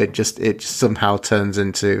scene, but it just somehow turns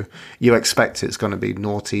into, you expect it's going to be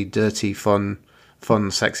naughty, dirty, fun,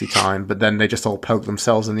 sexy time, but then they just all poke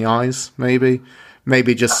themselves in the eyes, maybe.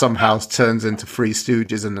 Maybe just somehow turns into Three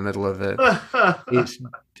Stooges in the middle of it.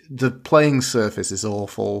 The playing surface is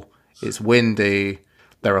awful. It's windy.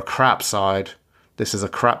 They're a crap side. This is a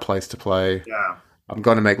crap place to play. Yeah. I'm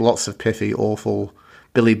going to make lots of pithy, awful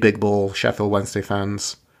Billy Big Ball, Sheffield Wednesday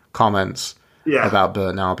fans comments about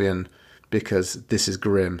Burton Albion because this is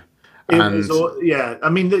grim. I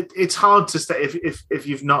mean, it's hard to say if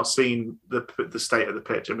you've not seen the state of the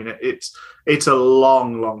pitch. I mean, it's a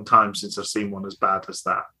long time since I've seen one as bad as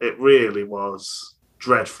that. It really was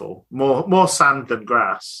dreadful. More sand than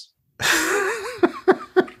grass.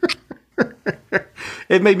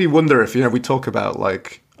 It made me wonder if we talk about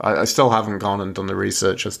I still haven't gone and done the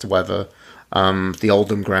research as to whether the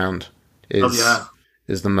Oldham ground is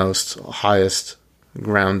the most highest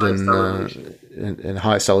ground in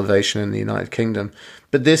highest elevation in the United Kingdom.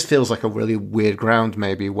 But this feels like a really weird ground,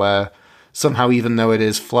 maybe, where somehow, even though it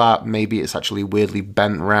is flat, maybe it's actually weirdly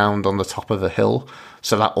bent round on the top of a hill,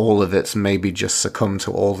 so that all of it's maybe just succumbed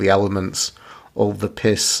to all the elements, all the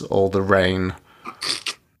piss, all the rain,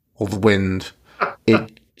 all the wind.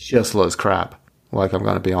 It just looks crap. I'm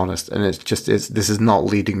going to be honest. And this is not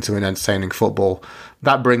leading to an entertaining football.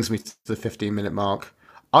 That brings me to the 15-minute mark.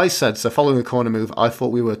 I said, so following a corner move, I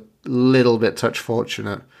thought we were a little bit touch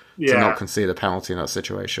fortunate to not concede a penalty in that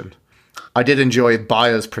situation. I did enjoy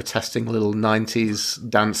Byers protesting little 90s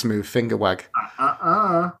dance move finger wag.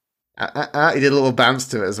 He did a little bounce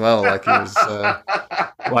to it as well, like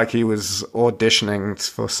he was auditioning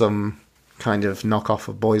for some kind of knockoff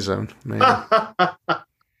of Boyzone, maybe.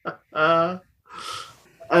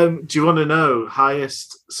 Do you want to know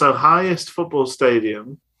highest football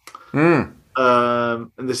stadium? And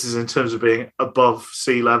this is in terms of being above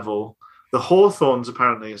sea level. The Hawthorns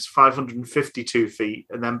apparently is 552 feet,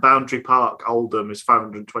 and then Boundary Park, Oldham, is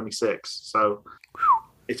 526. So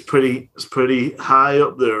it's pretty high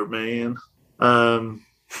up there, man.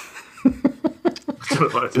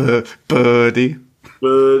 Birdie,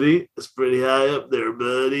 it's pretty high up there,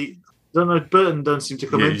 buddy. Don't know. Burton don't seem to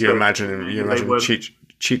come into it. You imagine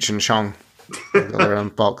Cheech and Chong got their own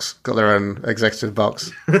box, got their own executive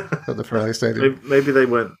box at the Pirelli Stadium. Maybe they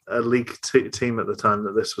weren't a league team at the time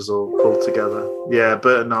that this was all pulled together. Yeah,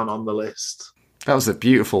 Burton on the list. That was a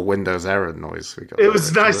beautiful Windows error noise we got. It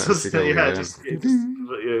was nice, wasn't it? Yeah, just put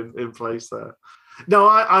you in place there. No,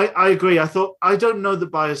 I agree. I don't know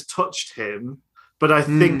that Byers touched him, but I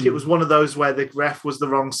think it was one of those where the ref was the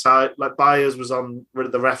wrong side. Like Byers was on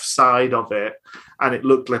the ref's side of it, and it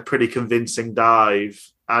looked like a pretty convincing dive.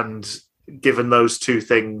 And given those two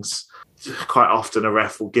things, quite often a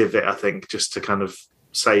ref will give it, I think, just to kind of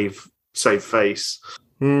save face.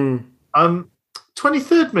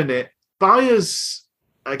 23rd minute, Byers,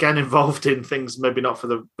 again, involved in things maybe not for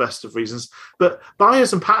the best of reasons, but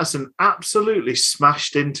Byers and Patterson absolutely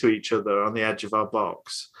smashed into each other on the edge of our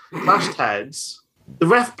box. Clashed heads. The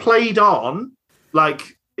ref played on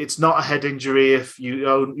like it's not a head injury if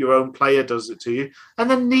your own player does it to you. And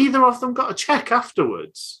then neither of them got a check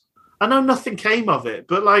afterwards. I know nothing came of it,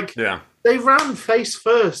 but they ran face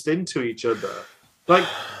first into each other. Like,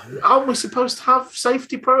 aren't we supposed to have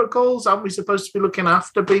safety protocols? Aren't we supposed to be looking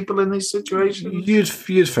after people in these situations? You'd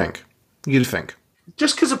think.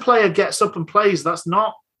 Just because a player gets up and plays, that's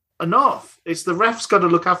not enough. It's the ref's got to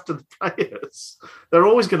look after the players. They're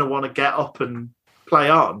always going to want to get up and play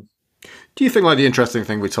on. Do you think the interesting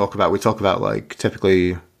thing we talk about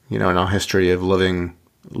typically, in our history of loving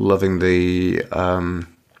the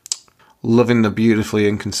beautifully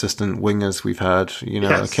inconsistent wingers we've had,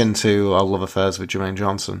 akin to our love affairs with Jermaine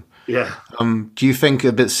Johnson. Yeah. Do you think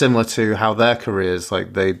a bit similar to how their careers,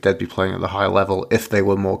 they'd be playing at the higher level if they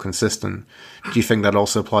were more consistent? Do you think that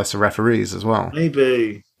also applies to referees as well?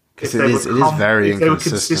 Maybe. Because it is very inconsistent. If they were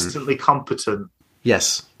consistently competent.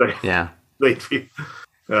 Yes.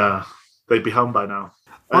 They'd be home by now.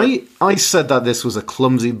 I said that this was a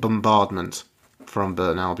clumsy bombardment from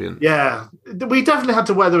Burton Albion. Yeah, we definitely had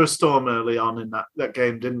to weather a storm early on in that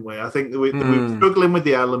game, didn't we? I think that we were struggling with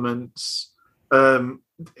the elements.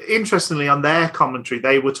 Interestingly, on their commentary,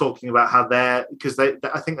 they were talking about how I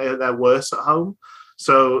think they're worse at home.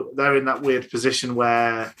 So they're in that weird position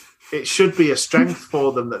where it should be a strength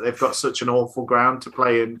for them that they've got such an awful ground to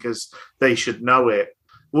play in because they should know it.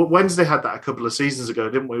 Well, Wednesday had that a couple of seasons ago,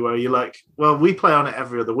 didn't we? Where you're like, well, we play on it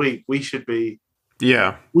every other week. We should be.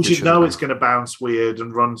 Yeah. We should know it's going to bounce weird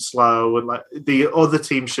and run slow. And like the other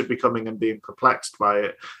team should be coming and being perplexed by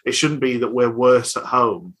it. It shouldn't be that we're worse at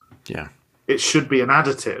home. Yeah. It should be an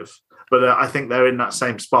additive. But I think they're in that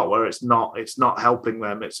same spot where it's not helping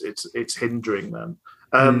them. It's hindering them.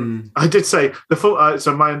 I did say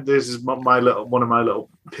so. This is one of my little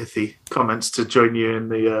pithy comments to join you in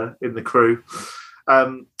the crew.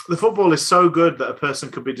 The football is so good that a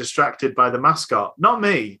person could be distracted by the mascot. Not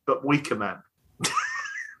me, but weaker men.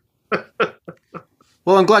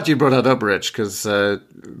 Well, I'm glad you brought that up, Rich, because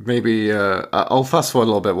maybe I'll fast forward a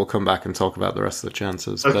little bit. We'll come back and talk about the rest of the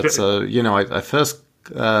chances. Okay. But I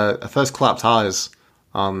first clapped eyes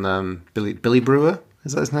on Billy Brewer.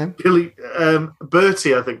 Is that his name?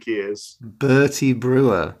 Bertie, I think he is. Bertie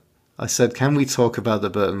Brewer. I said, can we talk about the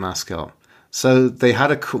Burton mascot? So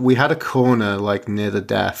we had a corner like near the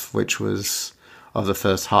death, which was of the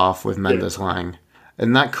first half with Mendes Lang.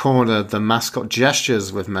 In that corner, the mascot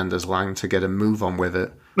gestures with Mendes Lang to get a move on with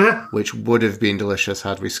it, which would have been delicious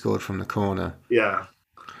had we scored from the corner. Yeah.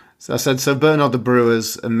 So I said, so Burton are the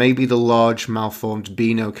Brewers, and maybe the large, malformed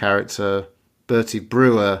Beano character, Bertie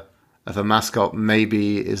Brewer, of a mascot,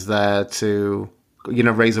 maybe is there to,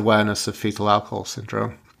 raise awareness of fetal alcohol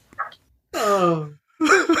syndrome. Oh.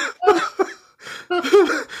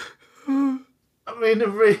 I mean,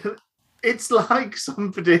 it's like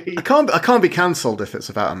somebody. I can't be cancelled if it's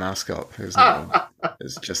about a mascot.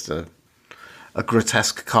 It's just a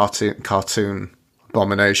grotesque cartoon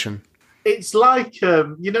abomination. It's like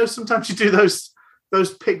sometimes you do those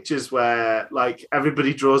pictures where like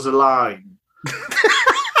everybody draws a line,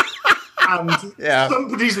 and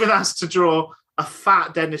somebody's been asked to draw a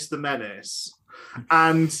fat Dennis the Menace,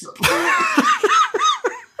 and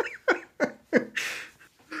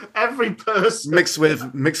every person mixed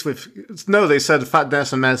with no, they said fat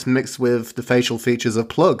Dennis the Menace mixed with the facial features of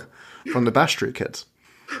Plug from the Bash Street Kids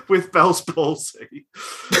with Bell's palsy.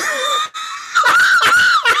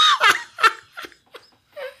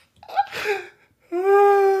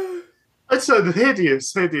 It's a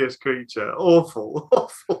hideous creature. Awful.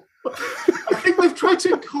 I think they've tried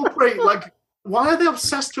to incorporate, like, why are they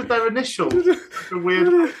obsessed with their initials? The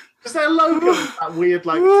weird, because their logo is that weird,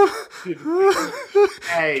 like,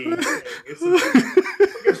 A. It's a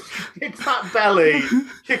big fat belly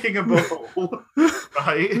kicking a ball,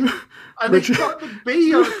 right? And they've got the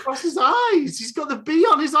B across his eyes. He's got the B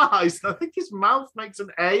on his eyes. I think his mouth makes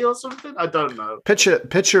an A or something. I don't know.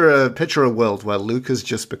 Picture a world where Luke has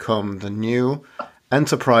just become the new,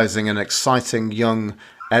 enterprising and exciting young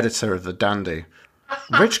editor of the Dandy.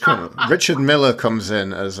 Richard Miller comes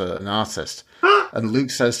in as an artist, and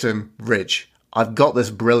Luke says to him, "Rich, I've got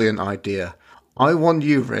this brilliant idea. I want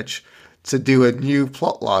you, Rich, to do a new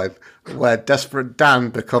plot line where Desperate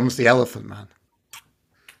Dan becomes the Elephant Man."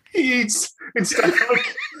 He eats, instead of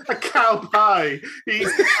a cow pie, he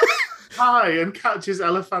eats pie and catches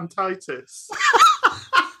elephantitis.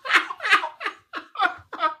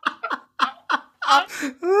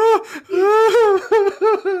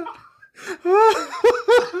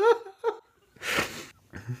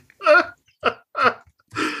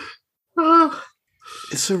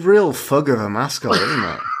 It's a real fug of a mascot,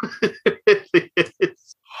 isn't it? It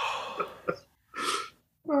is.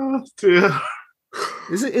 Oh dear.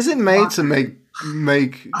 Is it made to make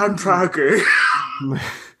I'm Pragu.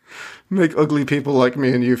 make ugly people like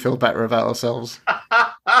me and you feel better about ourselves?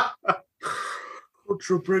 Would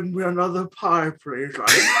you bring me another pie, please? I'm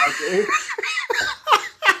Pragu.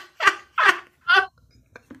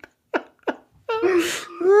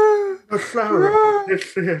 The flower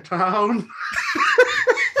is here down.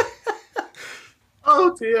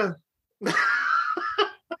 Oh dear.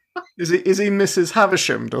 Is he Mrs.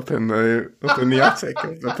 Havisham up in the attic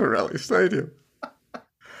of the Pirelli Stadium?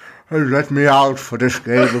 Oh, let me out for this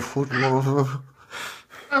game of football.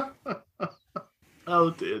 Oh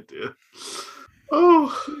dear. Oh.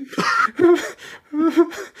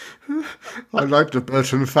 I like the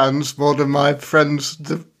Burton fans more than my friends,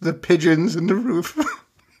 the pigeons in the roof.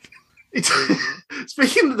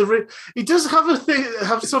 Speaking of he does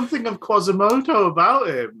have something of Quasimodo about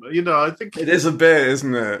him. I think it is a bit,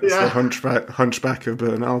 isn't it? It's the hunchback of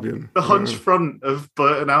Burton Albion. The hunch front of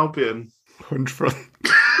Burton Albion. Hunch front.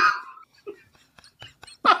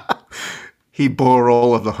 He bore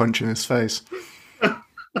all of the hunch in his face.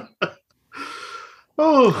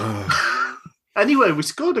 Oh. Anyway, we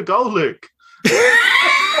scored a goal, Luke.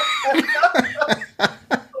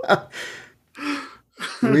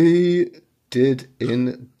 We did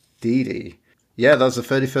indeedy. Yeah, that was the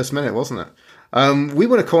 31st minute, wasn't it? We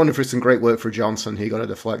won a corner for some great work for Johnson. He got a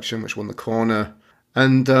deflection, which won the corner.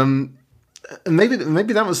 And maybe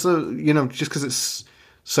that was just because it's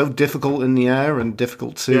so difficult in the air and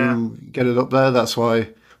difficult to get it up there. That's why I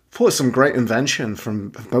thought some great invention from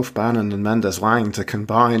both Bannon and Mendes-Lang to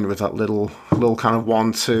combine with that little kind of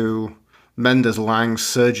 1-2. Mendes-Lang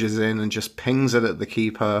surges in and just pings it at the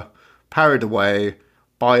keeper, parried away.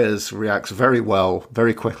 Byers reacts very well,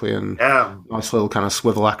 very quickly, and nice little kind of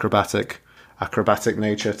swivel acrobatic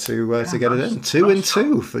nature to get it in.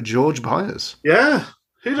 2-2 for George Byers. Yeah,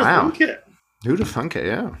 who'd have thunk it? Who'd have thunk it?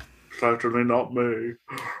 Yeah, certainly not me.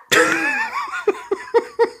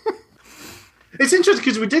 It's interesting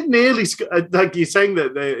because we did nearly, like you're saying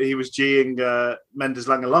that he was geeing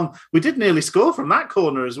Mendes-Lang along. We did nearly score from that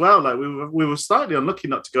corner as well. Like we were slightly unlucky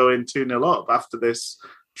not to go in 2-0 up after this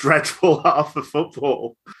dreadful half of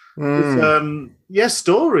football.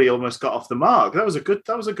 Story almost got off the mark. That was a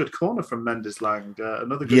good corner from Mendes-Lang.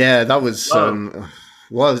 Another good that was.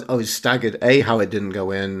 Well, I was staggered. How it didn't go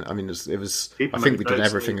in. I mean, it was. I think we did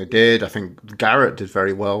everything we did. I think Garrett did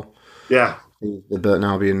very well. Yeah, the Burton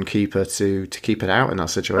Albion keeper to keep it out in that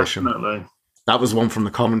situation. Definitely. That was one from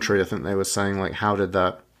the commentary. I think they were saying like, how did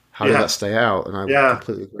that stay out? And I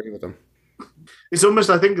completely agree with them. It's almost,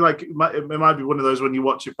 I think, like it might be one of those when you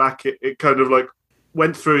watch it back, it kind of like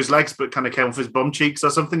went through his legs, but kind of came off his bum cheeks or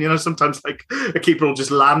something. Sometimes like a keeper will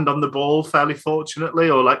just land on the ball fairly fortunately,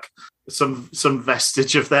 or like some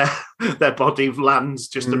vestige of their body lands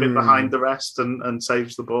just a bit behind the rest and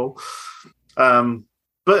saves the ball.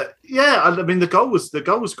 But yeah, I mean the goal was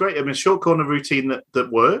great. I mean, short corner routine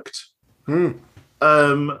that worked.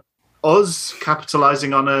 Us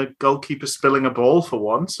capitalising on a goalkeeper spilling a ball for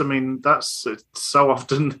once. I mean, that's so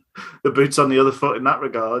often the boot's on the other foot in that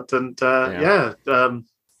regard. And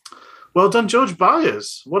well done, George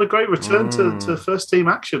Byers. What a great return to first team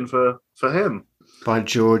action for him. By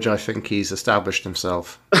George, I think he's established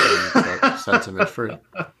himself centre midfield.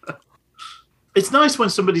 It's nice when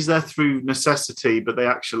somebody's there through necessity, but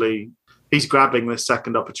he's grabbing this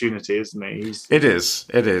second opportunity, isn't he? It is.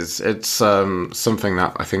 It's something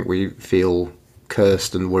that I think we feel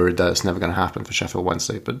cursed and worried that it's never going to happen for Sheffield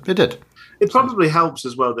Wednesday, but it did. It probably helps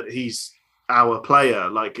as well that he's our player.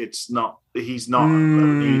 Like he's not he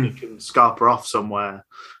can scarper off somewhere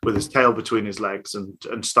with his tail between his legs and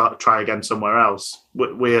try again somewhere else.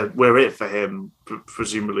 We're it for him,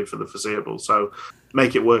 presumably for the foreseeable. So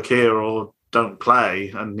make it work here or don't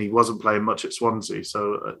play. And he wasn't playing much at Swansea,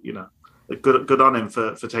 so good on him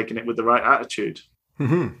for taking it with the right attitude.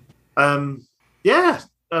 Mm-hmm.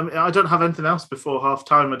 I don't have anything else before half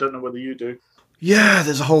time. I don't know whether you do. Yeah,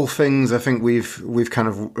 there's a whole things I think we've kind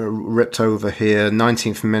of ripped over here.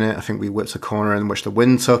 19th minute, I think we whipped a corner in which the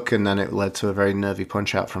wind took, and then it led to a very nervy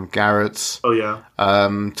punch out from Garrett. Oh yeah.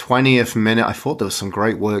 20th minute, I thought there was some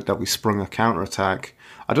great work that we sprung a counter attack.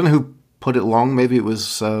 I don't know who put it long. Maybe it was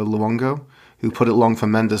Luongo who put it long for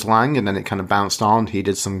Mendes-Lang, and then it kind of bounced on. He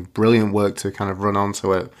did some brilliant work to kind of run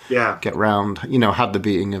onto it, get round. Had the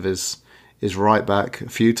beating of his right back a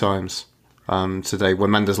few times today.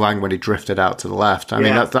 When Mendes-Lang, when he drifted out to the left, I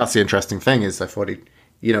mean that's the interesting thing is I thought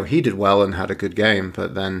he did well and had a good game,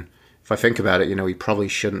 but then if I think about it, he probably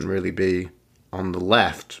shouldn't really be on the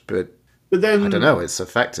left, but then I don't know, it's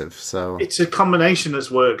effective. So it's a combination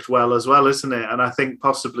that's worked well as well, isn't it? And I think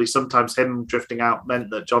possibly sometimes him drifting out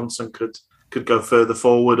meant that Johnson could go further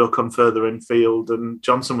forward or come further infield, and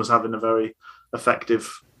Johnson was having a very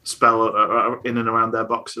effective spell in and around their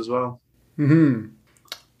box as well. Mm-hmm.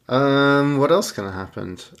 What else kind of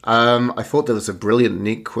happened? I thought there was a brilliant,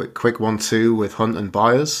 neat, quick 1-2 with Hunt and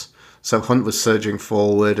Byers. So Hunt was surging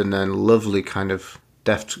forward, and then lovely kind of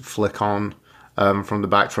deft flick on from the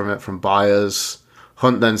back from Byers.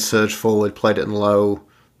 Hunt then surged forward, played it in low,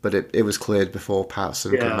 but it was cleared before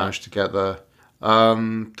Patterson could manage to get there. I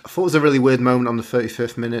thought it was a really weird moment on the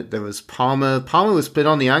 35th minute. There was Palmer. Palmer was split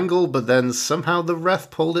on the angle, but then somehow the ref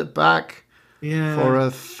pulled it back for a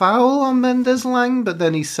foul on Mendes-Lang, but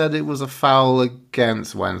then he said it was a foul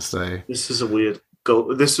against Wednesday. This is a weird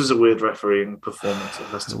goal. This was a weird refereeing performance.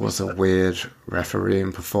 It was a weird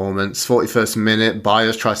refereeing performance. 41st minute,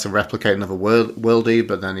 Byers tries to replicate another worldie,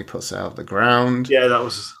 but then he puts it out the ground. Yeah, that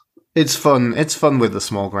was... It's fun. It's fun with the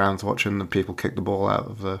small grounds, watching the people kick the ball out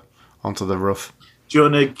of onto the rough. Do you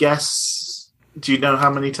want to guess? Do you know how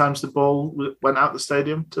many times the ball went out the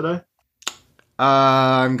stadium today?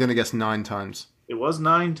 I'm going to guess 9 times. It was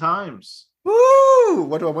 9 times. Woo!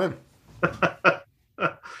 What do I win?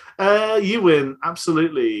 You win,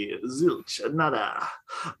 absolutely. Zilch, nada.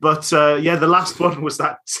 But the last one was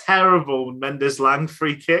that terrible Mendes Lang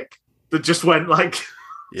free kick that just went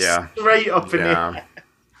straight up in the air.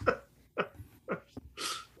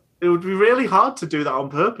 It would be really hard to do that on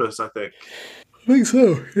purpose, I think. I think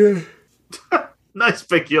so, yeah. Nice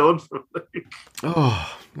big yawn from Luke.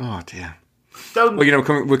 Oh dear. Don't.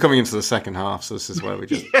 Well, we're coming into the second half, so this is where we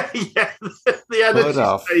just the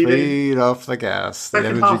energy feed off the gas.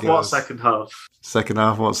 Second half, what second half? Second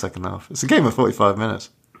half, what second half? It's a game of 45 minutes.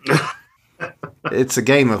 It's a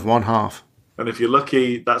game of one half. And if you're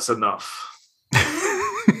lucky, that's enough.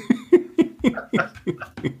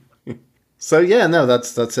 So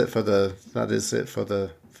that's it for the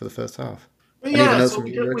first half. Yeah, so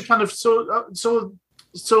we kind of saw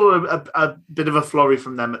a bit of a flurry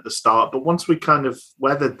from them at the start, but once we kind of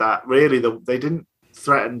weathered that, really, they didn't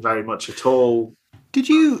threaten very much at all.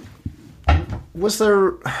 Was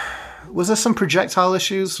there some projectile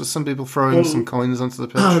issues? Was some people throwing some coins onto the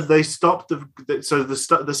pitch? They stopped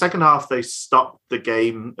the second half. They stopped the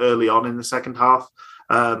game early on in the second half,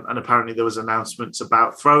 and apparently there was announcements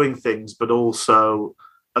about throwing things, but also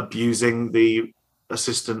abusing the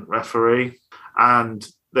assistant referee, and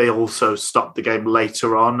they also stopped the game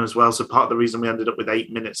later on as well. So part of the reason we ended up with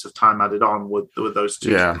 8 minutes of time added on with those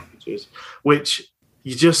two changes, which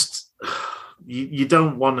you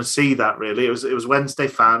don't want to see that really. It was Wednesday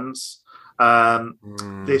fans.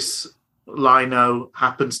 This lino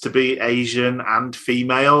happens to be Asian and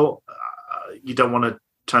female. You don't want to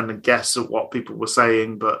try and guess at what people were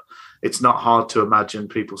saying, but it's not hard to imagine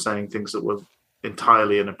people saying things that were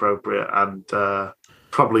entirely inappropriate and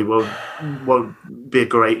probably won't be a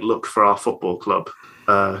great look for our football club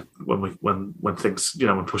when things,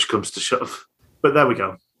 when push comes to shove. But there we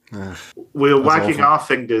go. We're wagging our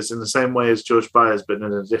fingers in the same way as George Byers been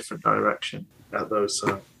in a different direction at those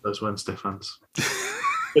Wednesday fans,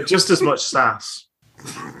 but just as much sass.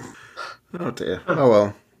 Oh dear.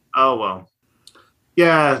 Oh well.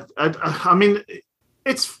 Yeah, I mean,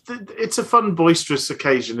 it's a fun, boisterous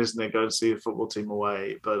occasion, isn't it? Going to see a football team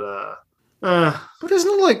away, but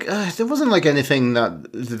isn't it like there wasn't like anything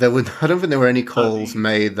that there would? I don't think there were any calls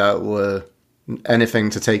made that were anything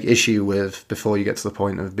to take issue with before you get to the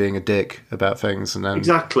point of being a dick about things and then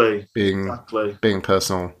being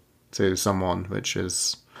personal to someone, which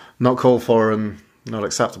is not called for and not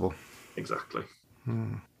acceptable. Exactly.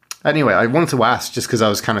 Anyway, I wanted to ask, just because I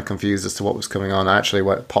was kind of confused as to what was coming on. I actually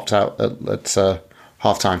popped out at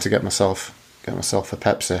half time to get myself a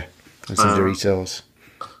Pepsi and some Doritos.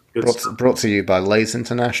 Brought to you by Lay's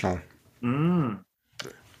International.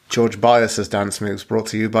 George Bias's dance moves brought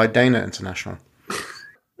to you by Dana International.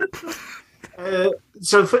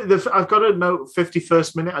 So I've got a note,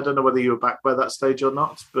 51st minute. I don't know whether you were back by that stage or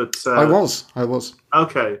not, but I was.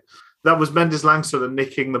 Okay. That was Mendes Lang sort of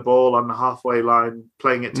nicking the ball on the halfway line,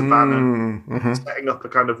 playing it to Bannon, setting up a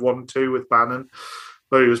kind of 1-2 with Bannon,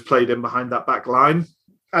 where he was played in behind that back line.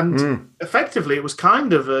 And effectively, it was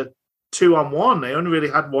kind of a 2-on-1. They only really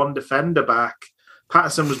had one defender back.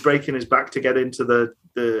 Patterson was breaking his back to get into the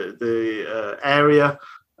area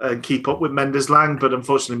and keep up with Mendes Lang, but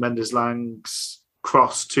unfortunately, Mendes Lang's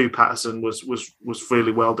cross to Patterson was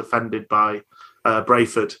really well defended by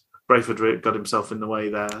Brayford. Brayford got himself in the way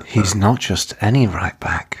there. He's not just any right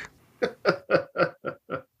back.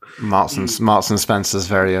 Marks and Spencer's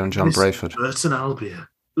very own John Brayford. Burton Albion.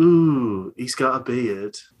 Ooh, he's got a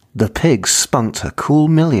beard. The pigs spunked a cool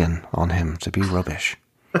million on him to be rubbish.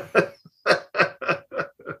 But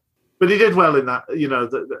he did well in that,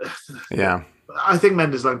 Yeah. I think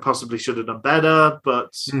Mendes Lang possibly should have done better,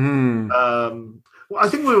 but I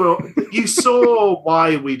think you saw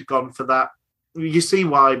why we'd gone for that. You see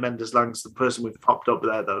why Mendes Lang's the person we've popped up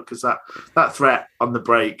there, though, because that threat on the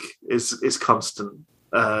break is constant.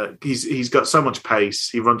 He's got so much pace.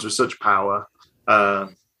 He runs with such power.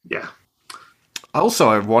 Yeah. Also,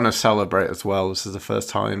 I want to celebrate as well. This is the first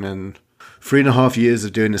time in 3.5 years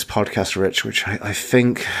of doing this podcast, Rich, which I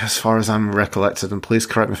think, as far as I'm recollected, and please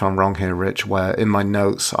correct me if I'm wrong here, Rich, where in my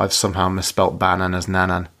notes I've somehow misspelt Bannon as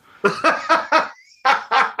Nanan.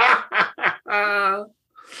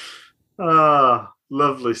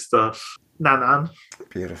 Lovely stuff. Nanan.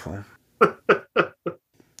 Beautiful.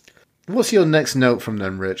 What's your next note from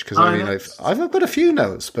them, Rich? Because I've got a few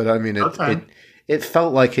notes, but I mean, it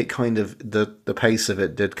felt like it kind of the pace of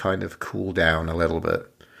it did kind of cool down a little bit.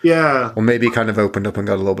 Yeah. Or maybe kind of opened up and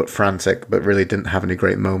got a little bit frantic, but really didn't have any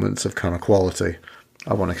great moments of kind of quality.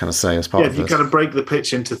 I want to kind of say as part of this. Yeah, if you kind of break the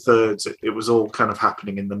pitch into thirds, it was all kind of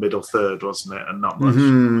happening in the middle third, wasn't it? And not much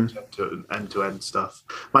end-to-end stuff.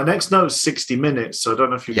 My next note is 60 minutes, so I don't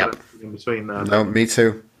know if you've got anything in between there. No, me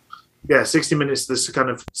too. Yeah, 60 minutes. There's kind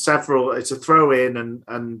of several. It's a throw in,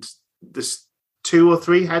 and there's 2 or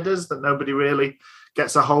 3 headers that nobody really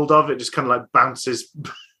gets a hold of. It just kind of like bounces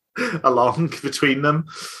along between them.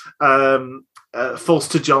 Falls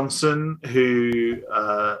to Johnson, who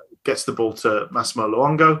gets the ball to Massimo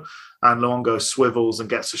Luongo, and Luongo swivels and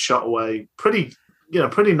gets a shot away. Pretty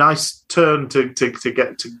nice turn to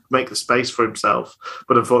get to make the space for himself.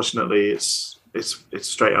 But unfortunately, it's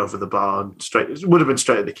straight over the bar and straight. It would have been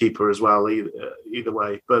straight at the keeper as well. Either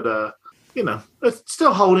way, but it's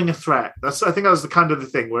still holding a threat. I think that was the kind of the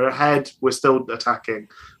thing. We're ahead. We're still attacking.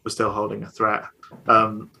 We're still holding a threat.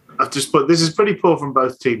 I've just put this is pretty poor from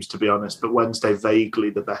both teams, to be honest. But Wednesday vaguely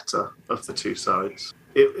the better of the two sides.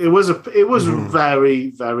 It was a very,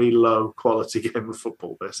 very low quality game of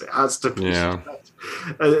football. It has to be. Yeah.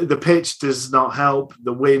 The pitch does not help.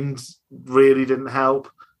 The wind really didn't help.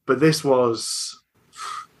 But this was.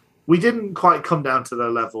 We didn't quite come down to their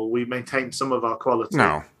level. We maintained some of our quality.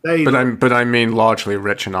 No, but I mean, largely,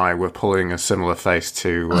 Rich and I were pulling a similar face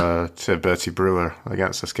to Bertie Brewer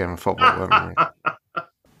against this game of football, weren't we?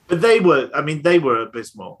 But they were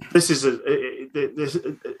abysmal. This is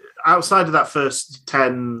outside of that first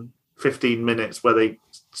 10, 15 minutes where they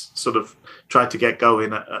sort of tried to get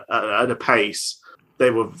going at a pace. They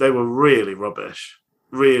were really rubbish.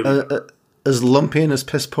 Really. As lumpy and as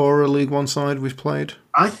piss poor a League One side we've played?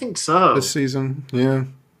 I think so. This season, yeah.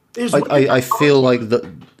 I feel like the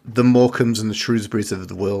Morecambes and the Shrewsburys of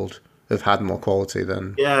the world have had more quality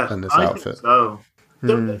than this outfit. Think so.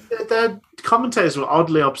 Their commentators were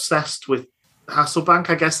oddly obsessed with Hasselbank.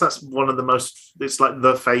 I guess that's one of the most. It's like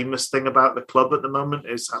the famous thing about the club at the moment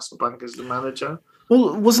is Hasselbank as the manager.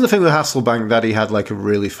 Well, wasn't the thing with Hasselbank that he had like a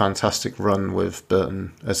really fantastic run with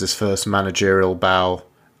Burton as his first managerial bow,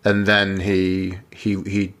 and then he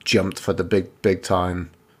jumped for the big time,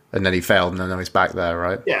 and then he failed, and then now he's back there,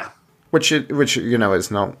 right? Yeah. Which is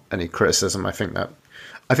not any criticism. I think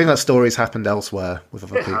that story's happened elsewhere with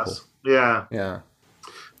other people. Has. Yeah. Yeah.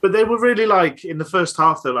 But they were really like, in the first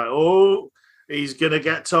half, they're like, oh, he's going to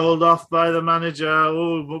get told off by the manager.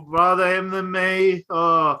 Oh, rather him than me.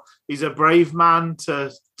 Oh, he's a brave man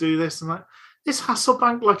to do this and that. Is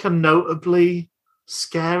Hasselbank like a notably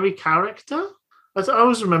scary character? I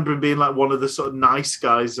always remember him being like one of the sort of nice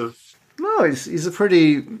guys of... No, he's a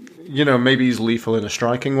pretty, maybe he's lethal in a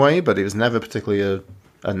striking way, but he was never particularly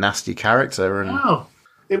a nasty character. And no.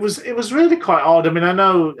 It was really quite odd. I mean, I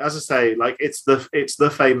know, as I say, like it's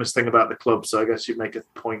the famous thing about the club, so I guess you make a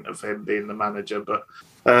point of him being the manager. But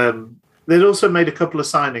they'd also made a couple of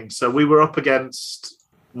signings, so we were up against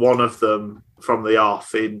one of them from the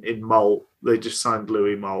off in Malt. They just signed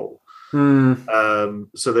Louis Malt,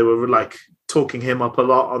 so they were like talking him up a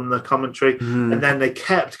lot on the commentary, and then they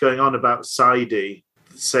kept going on about Saidi.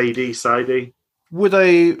 Were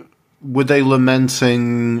they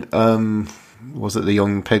lamenting? Was it the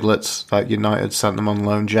young piglets that United sent them on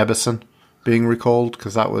loan, Jebison, being recalled?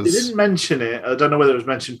 Because that was... They didn't mention it. I don't know whether it was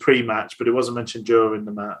mentioned pre-match, but it wasn't mentioned during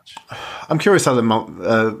the match. I'm curious how that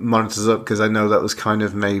monitors up, because I know that was kind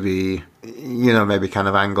of maybe kind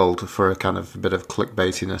of angled for a kind of a bit of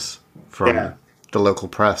clickbaitiness from the local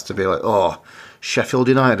press to be like, oh, Sheffield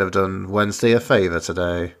United have done Wednesday a favour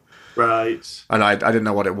today. Right. And I didn't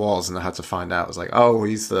know what it was, and I had to find out. I was like, oh,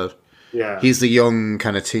 he's the young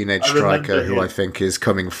kind of teenage striker who I think is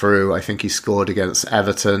coming through. I think he scored against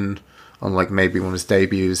Everton on like maybe one of his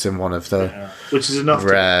debuts in one of the which is enough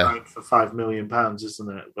rare, to for £5 million, isn't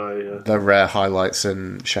it? The rare highlights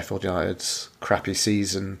in Sheffield United's crappy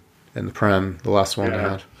season in the Prem, the last one they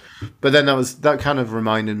had. But then that kind of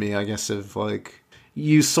reminded me, I guess, of like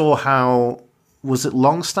you saw how was it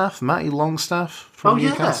Matty Longstaff from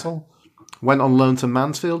Newcastle went on loan to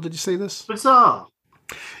Mansfield. Did you see this? Bizarre.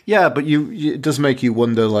 Yeah, but it does make you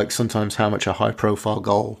wonder, like, sometimes how much a high-profile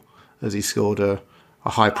goal, as he scored a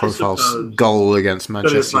high-profile goal against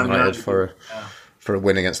Manchester United for a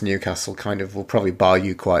win against Newcastle, kind of will probably bar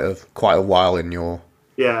you quite a while in your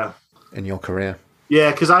career.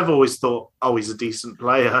 Yeah, because I've always thought, he's a decent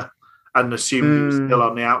player, and assumed he was still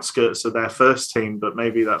on the outskirts of their first team, but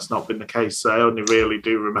maybe that's not been the case. So I only really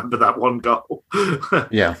do remember that one goal.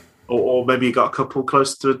 Yeah. Or maybe you got a couple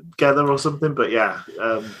close together or something, but yeah.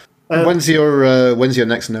 When's your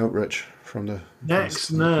next note, Rich? From the next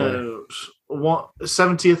note, what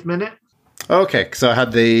 70th minute? Okay, because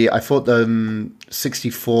I thought the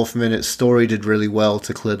 64th minute Story did really well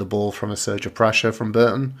to clear the ball from a surge of pressure from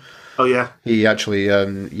Burton. Oh yeah, he actually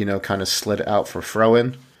kind of slid it out for a throw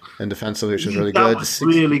in defense, which was really good. Was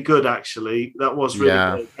really good, actually. That was really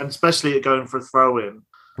good, and especially it going for a throw in.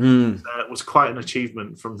 It was quite an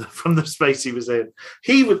achievement from the space he was in.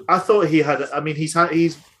 I thought he had. I mean, he's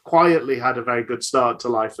quietly had a very good start to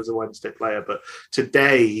life as a Wednesday player, but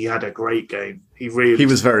today he had a great game. He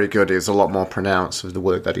was very good. He was a lot more pronounced with the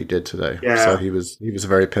work that he did today. Yeah. So he was a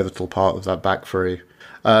very pivotal part of that back three.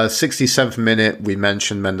 67th minute, we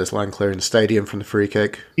mentioned Mendes-Lang clearing the stadium from the free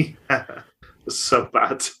kick. Yeah, so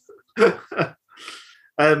bad.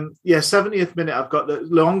 70th minute, I've got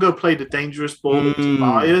that Luongo played a dangerous ball to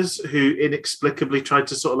Byers, who inexplicably tried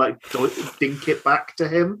to sort of like dink it back to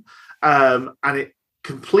him, and it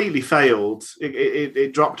completely failed.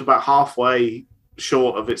 It dropped about halfway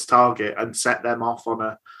short of its target and set them off on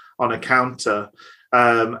a counter,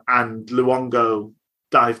 and Luongo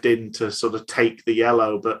dived in to sort of take the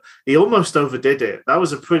yellow, but he almost overdid it. That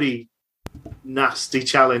was a pretty nasty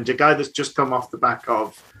challenge. A guy that's just come off the back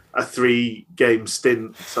of a 3-game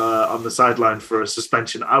stint on the sideline for a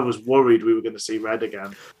suspension. I was worried we were going to see red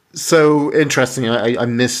again. So interesting. I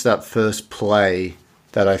missed that first play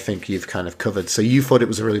that I think you've kind of covered. So you thought it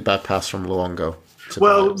was a really bad pass from Luongo.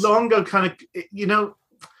 Well, Luongo kind of,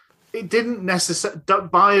 it didn't necessarily.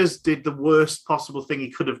 Byers did the worst possible thing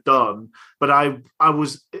he could have done, but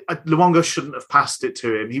Luongo shouldn't have passed it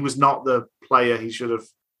to him. He was not the player he should have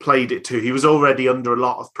played it to. He was already under a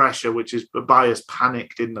lot of pressure, which is Byers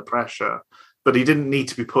panicked in the pressure, but he didn't need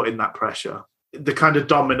to be put in that pressure. The kind of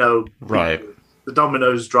domino, right? The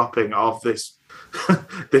dominoes dropping of this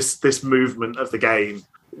this movement of the game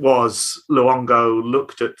was Luongo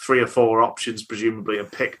looked at 3 or 4 options presumably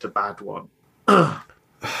and picked a bad one.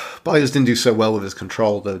 Byers didn't do so well with his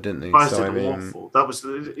control, though, didn't he? Byers did awful. That was,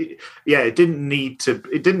 it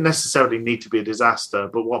didn't necessarily need to be a disaster,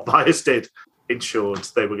 but what Byers did ensured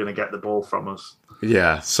they were going to get the ball from us.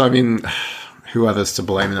 Yeah, so I mean, whoever's to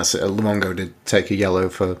blame, that's it. Luongo did take a yellow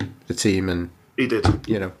for the team, and he did.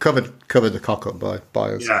 Covered the cock up by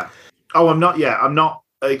Byers. Yeah. Oh, I'm not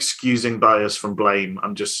excusing Byers from blame.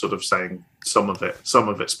 I'm just sort of saying some of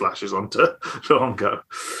it splashes onto Luongo.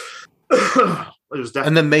 It was definitely...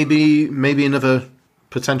 And then maybe another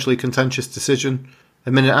potentially contentious decision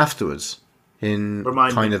a minute afterwards in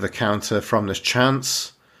kind of a counter from this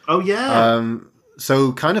chance. Oh, yeah.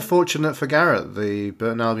 So kind of fortunate for Garrett, the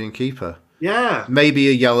Burton Albion keeper. Yeah. Maybe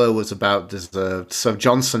a yellow was about deserved. So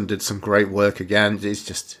Johnson did some great work again.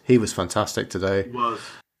 He was fantastic today. He was.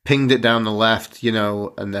 Pinged it down the left,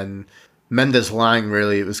 and then Mendes-Lang,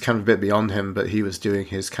 really, it was kind of a bit beyond him, but he was doing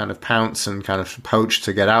his kind of pounce and kind of poach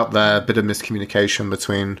to get out there. A bit of miscommunication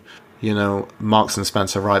between, Marks and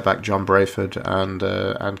Spencer right back John Brayford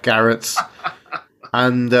and Garrett.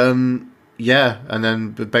 And, and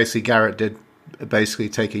then basically Garrett did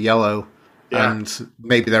take a yellow. Yeah. And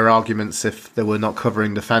maybe their arguments, if they were not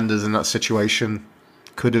covering defenders in that situation,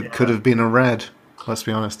 could have been a red. Let's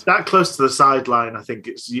be honest. That close to the sideline, I think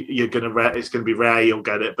it's going to be rare you'll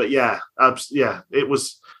get it. But it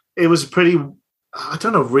was a pretty. I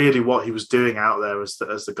don't know really what he was doing out there as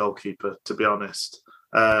the goalkeeper, to be honest.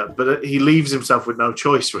 But he leaves himself with no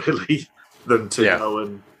choice really than to go,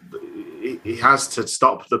 and he has to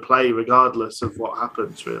stop the play regardless of what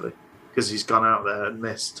happens really, because he's gone out there and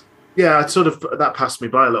missed. Yeah, that passed me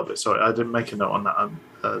by a little bit. Sorry, I didn't make a note on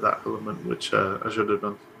that element, which I should have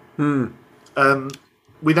done.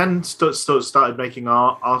 We then started making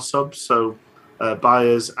our subs. So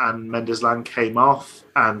Byers and Mendes-Lang came off,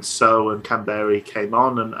 and Canberry came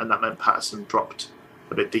on, and that meant Patterson dropped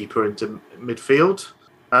a bit deeper into midfield.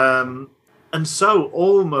 And so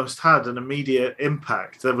almost had an immediate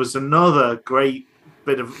impact. There was another great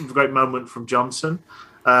moment from Johnson.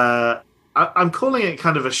 I'm calling it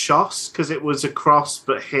kind of a shoss because it was a cross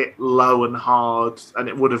but hit low and hard, and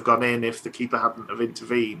it would have gone in if the keeper hadn't have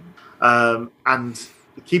intervened. And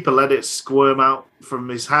the keeper let it squirm out from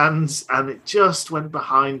his hands, and it just went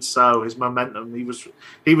behind. So his momentum,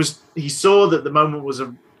 he saw that the moment was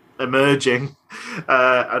emerging,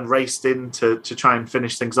 and raced in to try and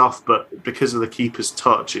finish things off. But because of the keeper's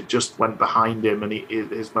touch, it just went behind him, and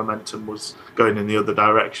his momentum was going in the other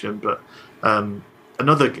direction. But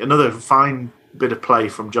another fine bit of play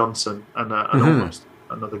from Johnson, and almost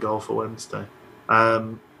another goal for Wednesday.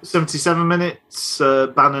 77 minutes,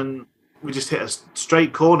 Bannon. We just hit a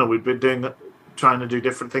straight corner. We've been trying to do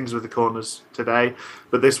different things with the corners today,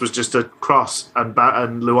 but this was just a cross, and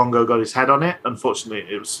Luongo got his head on it. Unfortunately,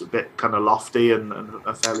 it was a bit kind of lofty and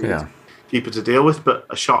a fairly easy keeper to deal with, but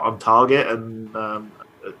a shot on target and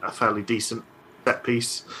a fairly decent set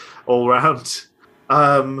piece all round.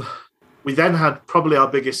 We then had probably our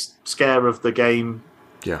biggest scare of the game.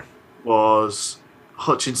 Yeah, was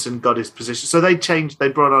Hutchinson got his position. So they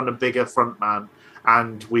brought on a bigger front man,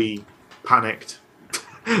 and we panicked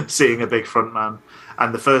seeing a big front man.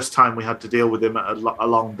 And the first time we had to deal with him at a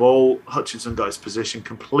long ball, Hutchinson got his position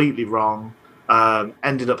completely wrong.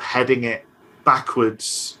 ended up heading it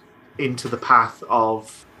backwards into the path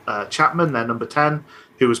of Chapman, their number 10,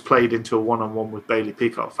 who was played into a one-on-one with Bailey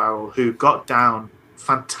Peacock-Farrell, who got down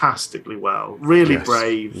fantastically well. Really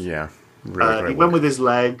brave. Yeah. Really he went with his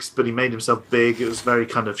legs, but he made himself big. It was very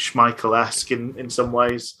kind of Schmeichel-esque in some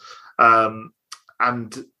ways. And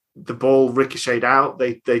the ball ricocheted out.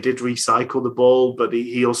 They did recycle the ball, but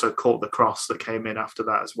he also caught the cross that came in after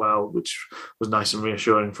that as well, which was nice and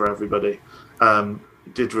reassuring for everybody.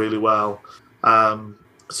 Did really well.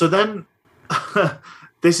 So then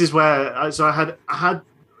this is where I had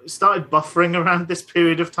started buffering around this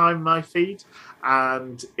period of time, my feed,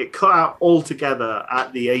 and it cut out altogether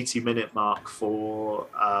at the 80-minute mark for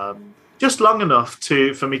just long enough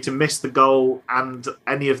for me to miss the goal and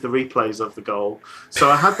any of the replays of the goal. So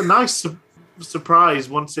I had the nice surprise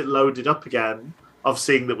once it loaded up again of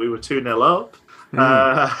seeing that we were 2-0 up.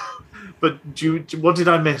 But what did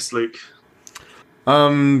I miss, Luke?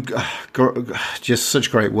 Just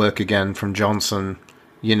such great work again from Johnson.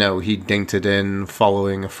 He dinked it in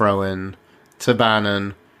following a throw-in to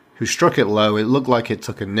Bannon, who struck it low. It looked like it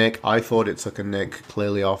took a nick. I thought it took a nick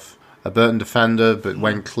clearly off a Burton defender, but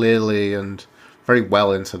went clearly and very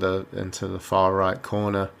well into the far right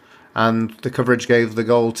corner. And the coverage gave the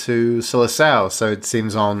goal to Seleção, so it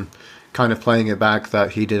seems on kind of playing it back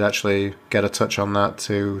that he did actually get a touch on that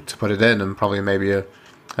to put it in, and probably maybe an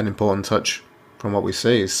important touch from what we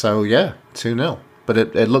see. So yeah, 2-0. But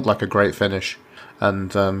it looked like a great finish,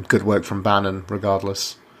 and good work from Bannon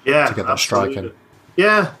regardless to get that strike in.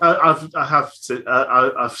 Yeah, I've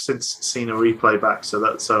since seen a replay back,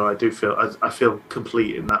 so I do feel I feel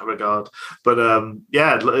complete in that regard. But I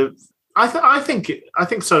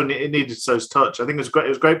think so. It needed So's touch. I think it was great. It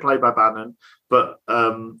was great play by Bannon, but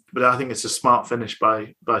I think it's a smart finish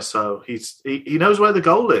by So. He knows where the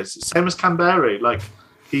goal is. Same as Canberra. Like,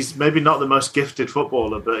 he's maybe not the most gifted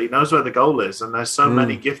footballer, but he knows where the goal is. And there's so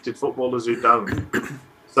many gifted footballers who don't.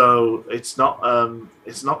 So it's not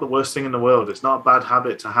the worst thing in the world. It's not a bad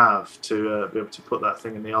habit to have to be able to put that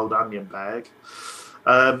thing in the old onion bag.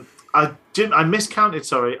 I miscounted.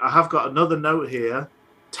 Sorry, I have got another note here.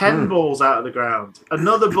 10 balls out of the ground.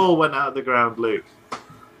 Another ball went out of the ground, Luke.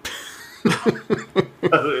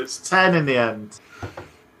 It's 10 in the end.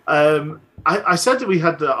 I said that we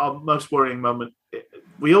had our most worrying moment.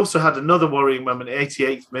 We also had another worrying moment,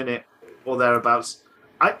 88th minute or thereabouts.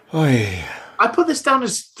 I put this down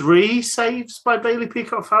as 3 saves by Bailey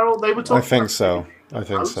Peacock-Farrell. They were talking. I think so.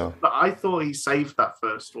 But I thought he saved that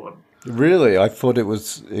first one. Really, I thought it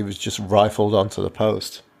was just rifled onto the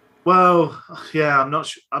post. Well, yeah, I'm not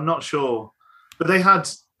sure, but they had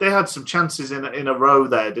some chances in a row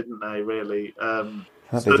there, didn't they? Really,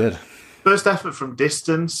 they did. First effort from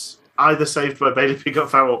distance, either saved by Bailey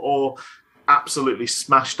Peacock-Farrell or absolutely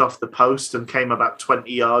smashed off the post and came about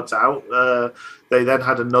 20 yards out. They then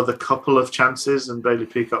had another couple of chances, and Bailey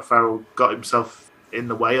Peacock-Farrell got himself in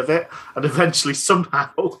the way of it, and eventually somehow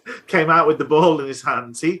came out with the ball in his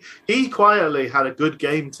hands. He quietly had a good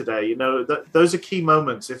game today. Those are key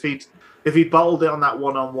moments. If he bottled it on that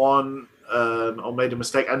one-on-one or made a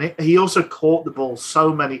mistake, and he also caught the ball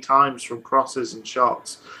so many times from crosses and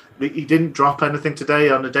shots. He didn't drop anything today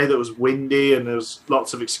on a day that was windy and there was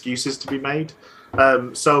lots of excuses to be made.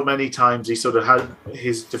 So many times he sort of had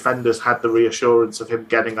his defenders had the reassurance of him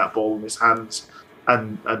getting that ball in his hands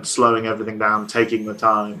and slowing everything down, taking the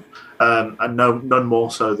time, and none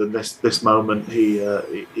more so than this moment. He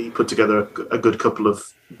put together a good couple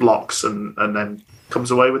of blocks and then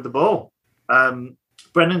comes away with the ball.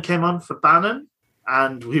 Brennan came on for Bannon,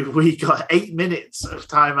 and we got 8 minutes of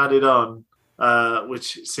time added on,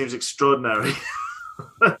 which seems extraordinary.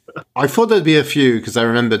 I thought there'd be a few, because I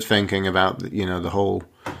remembered thinking about the whole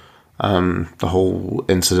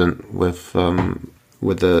incident with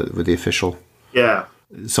the official. Yeah.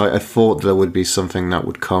 So I thought there would be something that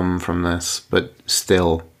would come from this, but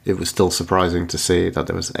still, it was still surprising to see that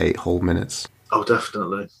there was 8 whole minutes. Oh,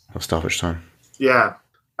 definitely. Of stoppage time. Yeah.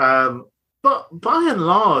 But by and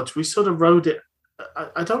large, we sort of rode it.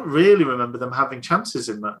 I don't really remember them having chances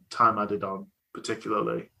in that time added on,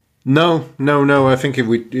 particularly. No. I think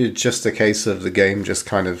it's just a case of the game just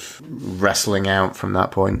kind of wrestling out from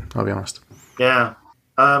that point, I'll be honest. Yeah.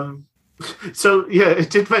 So yeah,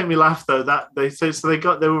 it did make me laugh though that they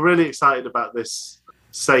were really excited about this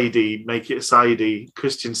Christian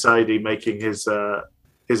Saidi making his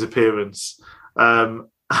appearance. And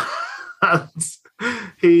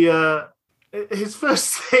he his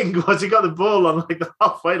first thing was he got the ball on like the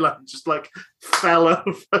halfway line, just like fell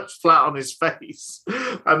over flat on his face.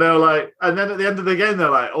 And they were like, and then at the end of the game, they're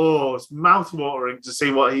like, oh, it's mouth-watering to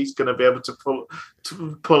see what he's going to be able to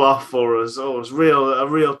pull off for us. Oh, it's a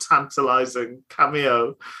real tantalizing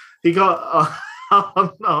cameo. He got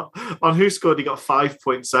on Who Scored, he got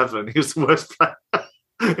 5.7. He was the worst player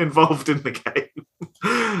involved in the game.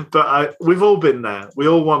 But we've all been there. We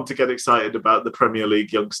all want to get excited about the Premier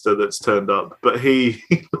League youngster that's turned up, but he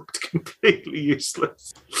looked completely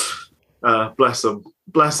useless. Bless him.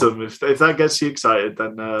 If that gets you excited,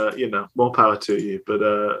 then more power to you. But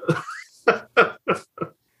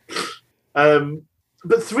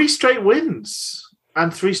 3 straight wins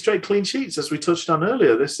and 3 straight clean sheets, as we touched on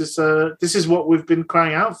earlier. This is what we've been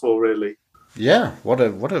crying out for, really. Yeah, what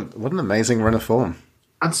an amazing run of form.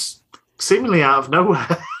 And seemingly out of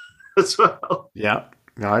nowhere as well. Yeah,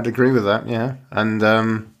 I'd agree with that. Yeah, and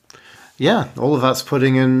all of that's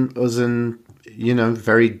putting us in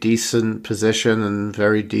very decent position and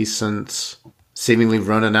very decent, seemingly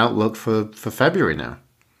run and outlook for February now.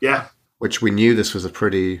 Yeah, which we knew this was a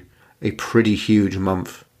pretty huge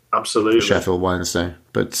month. Absolutely, for Sheffield Wednesday,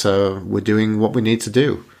 but we're doing what we need to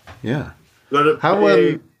do. Yeah, got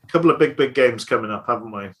a couple of big games coming up,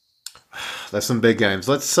 haven't we? There's some big games.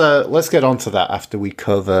 Let's get on to that after we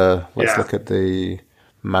cover. Let's look at the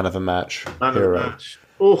man of the match.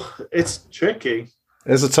 Oh, it's tricky.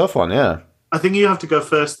 It's a tough one, yeah. I think you have to go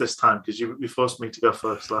first this time because you forced me to go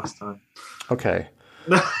first last time. Okay.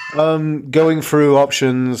 Going through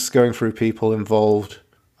options, going through people involved.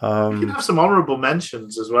 You can have some honourable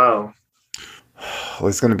mentions as well.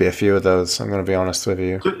 There's going to be a few of those, I'm going to be honest with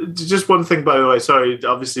you. Just one thing, by the way, sorry,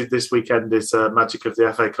 obviously this weekend is Magic of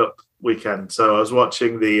the FA Cup weekend, so I was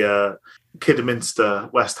watching the Kidderminster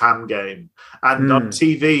West Ham game, and on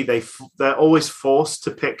TV they're always forced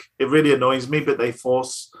to pick, it really annoys me, but they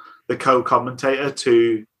force the co-commentator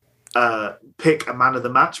to pick a man of the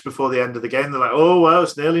match before the end of the game. They're like, oh, well,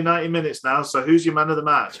 it's nearly 90 minutes now, so who's your man of the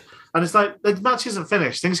match? And it's like, the match isn't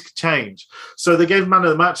finished. Things could change. So they gave man of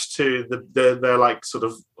the match to their like sort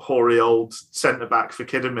of hoary old centre-back for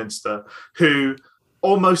Kidderminster, who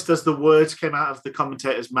almost as the words came out of the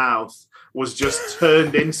commentator's mouth was just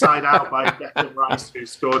turned inside out by Declan Rice, who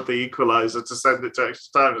scored the equaliser to send it to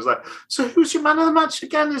extra time. It was like, so who's your man of the match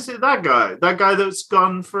again? Is it that guy? That guy that's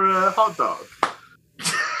gone for a hot dog?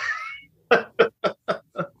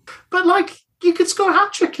 But like, you could score a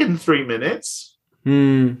hat-trick in 3 minutes.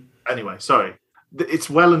 Anyway, sorry. It's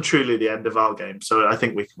well and truly the end of our game, so I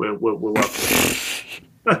think we're welcome.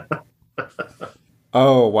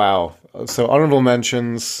 Oh, wow. So, honourable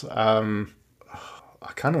mentions.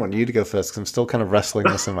 I kind of want you to go first because I'm still kind of wrestling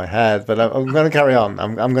this in my head, but I'm going to carry on.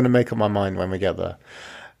 I'm going to make up my mind when we get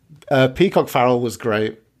there. Peacock Farrell was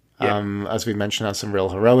great. Yeah. As we mentioned, had some real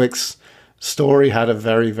heroics. Story had a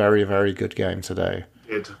very, very, very good game today.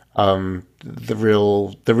 The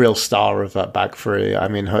real star of that back three. I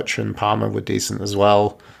mean, Hutch and Palmer were decent as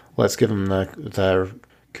well. Let's give them their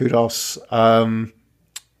kudos. And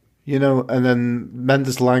then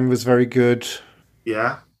Mendes Lang was very good.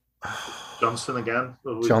 Yeah. Johnson again.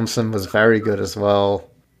 Johnson was very good as well.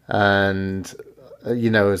 And,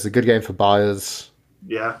 it was a good game for Byers.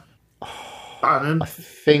 Yeah. Bannon. I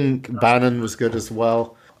think Bannon was good as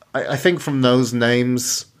well. I think from those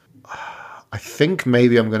names, I think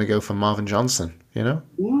maybe I'm going to go for Marvin Johnson,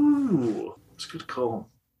 Ooh, that's a good call.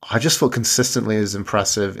 I just thought consistently it was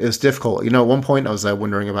impressive. It was difficult. At one point I was there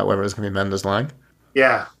wondering about whether it was going to be Mendes Lang.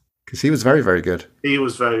 Yeah. Because he was very, very good. He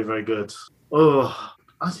was very, very good. Oh,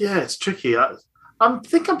 yeah, it's tricky. I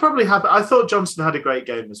think I'm probably happy. I thought Johnson had a great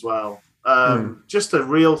game as well. Just a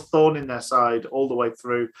real thorn in their side all the way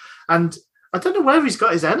through. And I don't know where he's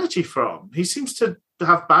got his energy from. He seems to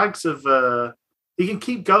have bags of... he can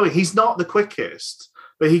keep going. He's not the quickest,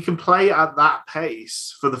 but he can play at that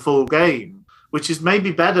pace for the full game, which is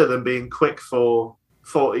maybe better than being quick for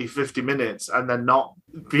 40, 50 minutes and then not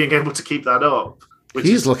being able to keep that up.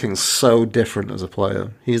 He's looking so different as a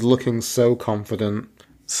player. He's looking so confident,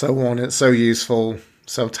 so on it, so useful,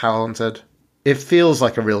 so talented. It feels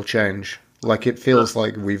like a real change. Like, it feels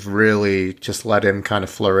like we've really just let him kind of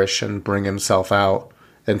flourish and bring himself out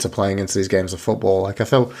into playing into these games of football. Like, I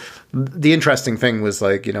felt the interesting thing was,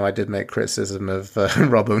 like, I did make criticism of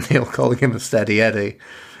Rob O'Neill calling him a steady Eddie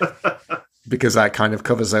because that kind of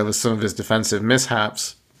covers over some of his defensive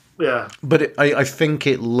mishaps. Yeah. But I think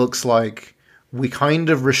it looks like we kind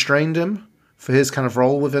of restrained him for his kind of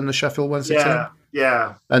role within the Sheffield Wednesday team.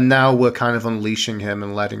 Yeah. And now we're kind of unleashing him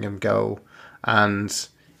and letting him go. And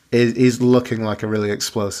he's looking like a really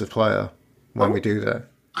explosive player when we do that.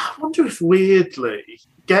 I wonder if weirdly,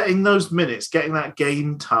 getting those minutes, getting that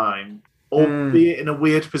game time, albeit in a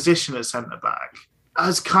weird position at centre back,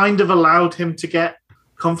 has kind of allowed him to get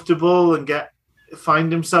comfortable and find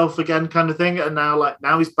himself again, kind of thing. And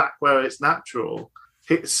now he's back where it's natural.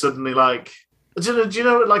 It's suddenly like, do you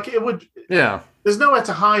know, like it would. Yeah. There's nowhere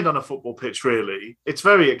to hide on a football pitch, really. It's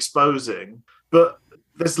very exposing, but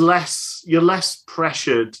you're less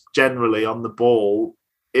pressured generally on the ball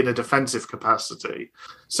in a defensive capacity.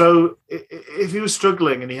 So if he was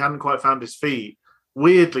struggling and he hadn't quite found his feet,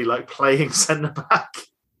 weirdly, like playing centre back,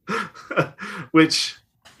 which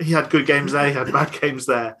he had good games there, he had bad games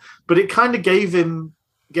there, but it kind of gave him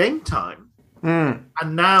game time.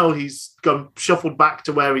 And now he's gone shuffled back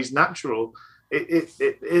to where he's natural.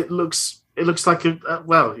 It looks like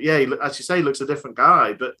as you say, he looks a different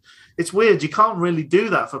guy, but it's weird. You can't really do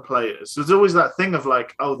that for players. There's always that thing of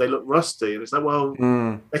like, oh, they look rusty. And it's like, well,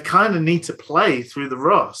 they kind of need to play through the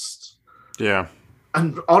rust. Yeah.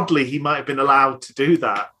 And oddly, he might have been allowed to do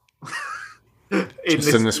that.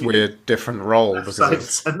 in this weird different role. Left-sided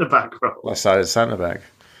centre-back role. Left-sided centre-back.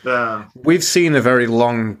 Yeah. We've seen a very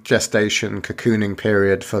long gestation, cocooning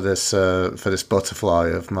period for this butterfly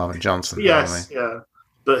of Marvin Johnson. Yes, yeah.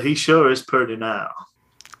 But he sure is pretty now.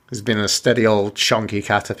 He's been a steady old chonky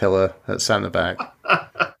caterpillar at centre back.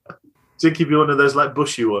 Think he'd be one of those like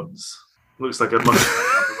bushy ones. Looks like a monkey.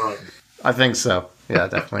 I think so. Yeah,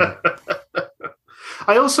 definitely.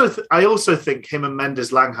 I also think him and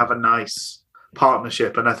Mendes Lang have a nice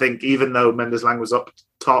partnership, and I think even though Mendes Lang was up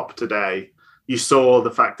top today, you saw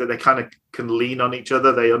the fact that they kind of can lean on each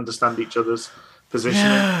other. They understand each other's positioning.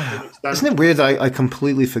 Yeah. Isn't it weird? I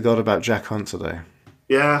completely forgot about Jack Hunt today.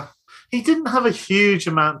 Yeah. He didn't have a huge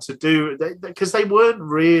amount to do because they weren't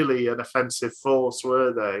really an offensive force,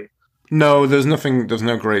 were they? No, there's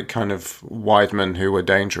no great kind of wide men who were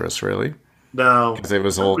dangerous, really. No. Because it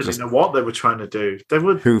was all just... I don't really know what they were trying to do. They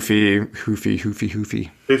would... Hoofy.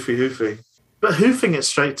 But hoofing it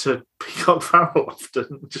straight to Peacock Farrell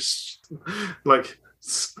often. Just, like,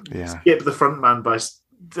 skip the front man by,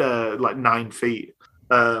 9 feet.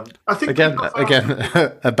 I think again,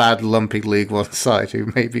 a bad lumpy League One side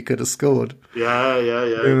who maybe could have scored. Yeah.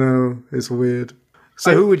 You know, it's weird.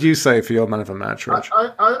 So, who would you say for your man of the match, Rich?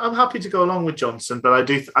 I'm happy to go along with Johnson,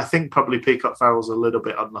 but I think probably Peacock Farrell's a little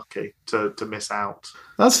bit unlucky to miss out.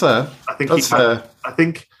 That's fair. I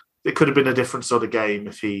think it could have been a different sort of game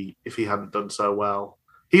if he hadn't done so well.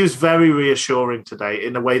 He was very reassuring today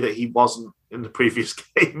in a way that he wasn't in the previous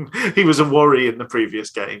game. He was a worry in the previous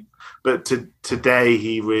game. But today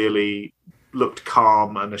he really looked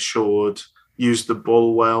calm and assured, used the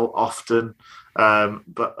ball well often.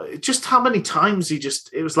 But just how many times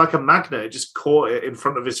it was like a magnet. It just caught it in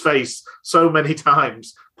front of his face so many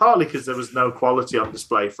times, partly because there was no quality on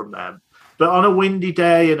display from them. But on a windy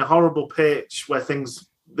day and a horrible pitch where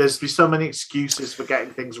there's be so many excuses for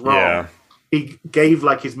getting things wrong. Yeah. He gave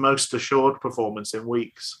like his most assured performance in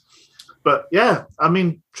weeks. But yeah, I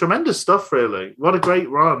mean, tremendous stuff, really. What a great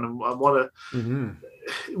run, and what a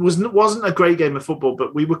it wasn't a great game of football,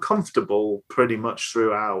 but we were comfortable pretty much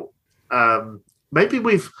throughout. Maybe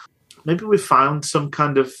we've found some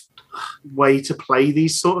kind of way to play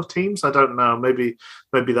these sort of teams. I don't know. Maybe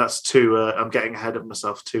that's too. I'm getting ahead of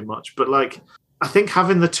myself too much. But like, I think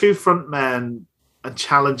having the two front men and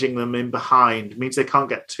challenging them in behind means they can't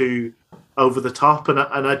get too over the top. And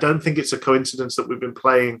I don't think it's a coincidence that we've been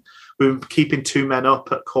keeping two men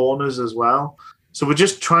up at corners as well. So we're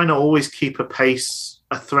just trying to always keep a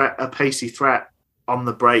pacey threat on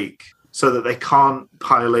the break so that they can't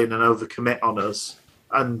pile in and overcommit on us.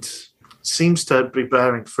 And seems to be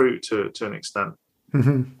bearing fruit to an extent.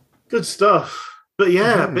 Mm-hmm. Good stuff. But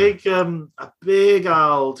yeah, a big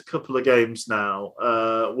old couple of games now.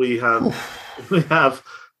 We have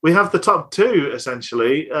the top two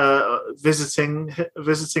essentially visiting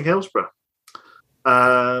Hillsborough.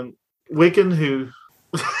 Wigan, who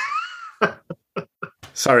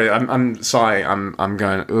sorry, I'm sorry, I'm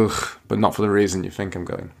going but not for the reason you think I'm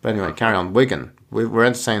going. But anyway, carry on. Wigan, we're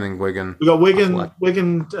entertaining Wigan. We got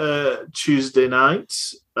Wigan Tuesday night.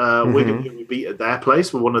 Wigan, who we beat at their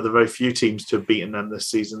place, were one of the very few teams to have beaten them this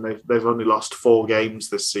season. They've only lost 4 games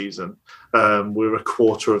this season. We're a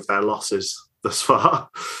quarter of their losses thus far.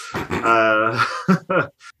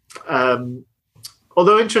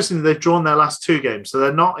 Although interestingly, they've drawn their last 2 games, so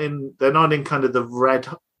they're not in kind of the red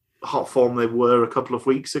hot form they were a couple of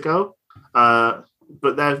weeks ago.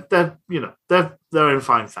 But they're in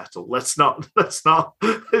fine fettle. Let's not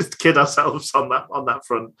kid ourselves on that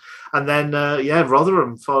front. And then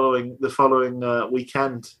Rotherham following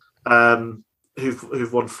weekend,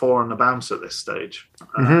 who've won 4 on the bounce at this stage.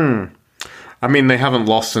 I mean, they haven't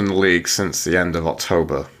lost in the league since the end of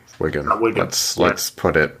October. Wigan. Let's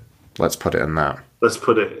put it in that. Let's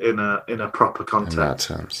put it in a proper context. In that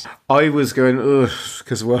terms. I was going,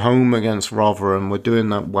 because we're home against Rotherham. We're doing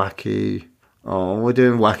wacky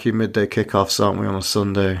midday kickoffs, aren't we, on a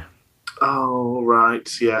Sunday? Oh, right,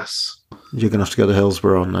 yes. You're going to have to go to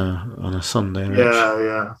Hillsborough on a Sunday, Rich.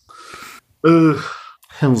 Yeah. Ugh.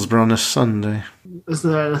 Hillsborough on a Sunday. Is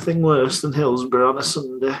there anything worse than Hillsborough on a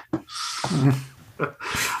Sunday?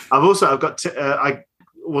 I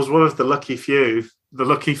was one of the lucky few, the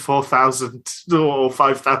lucky 4,000 or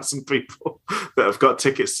 5,000 people that have got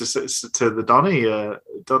tickets to the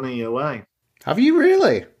Donny away. Have you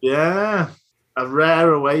really? Yeah, a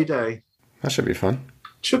rare away day. That should be fun.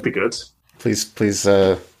 Should be good. Please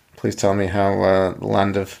tell me how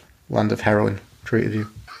Land of Heroin treated you.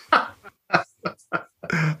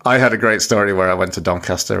 I had a great story where I went to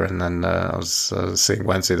Doncaster and then I was seeing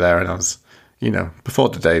Wednesday there, and I was, before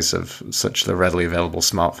the days of such the readily available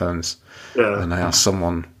smartphones. Yeah. And I asked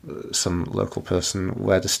some local person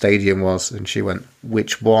where the stadium was, and she went,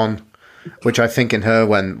 "Which one?" Which I think in her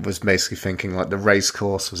was basically thinking like the race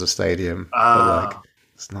course was a stadium, but like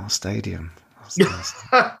it's not a stadium. It's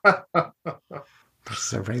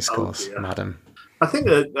a race course, madam. I think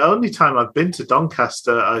the only time I've been to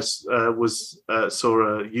Doncaster, I saw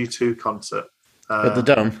a U2 concert at the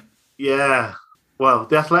Dome. Yeah, well,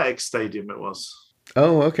 the Athletics Stadium it was.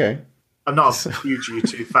 Oh, okay. I'm not a huge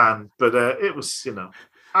U2 fan, but it was,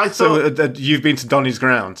 I thought. So you've been to Donny's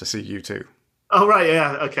Ground to see U2? Oh right,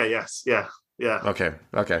 yeah, okay, yes, yeah. Okay.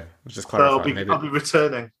 Just clarifying. So I'll be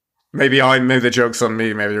returning. Maybe the joke's on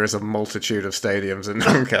me. Maybe there is a multitude of stadiums in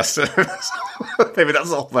Doncaster. Maybe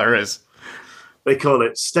that's all there is. They call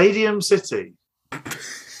it Stadium City.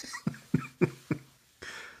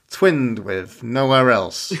 Twinned with nowhere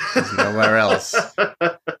else. Nowhere else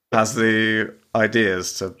has the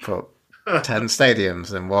ideas to put 10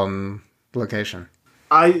 stadiums in one location.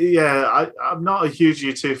 I'm not a huge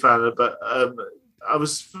U2 fan, but I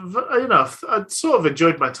was, I sort of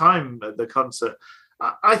enjoyed my time at the concert.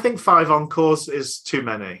 I think 5 encores is too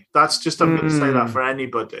many. That's just, I'm going to say that for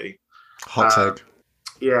anybody. Hot take.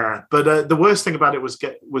 Yeah, but the worst thing about it was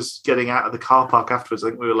getting out of the car park afterwards. I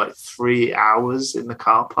think we were like 3 hours in the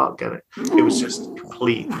car park. It was just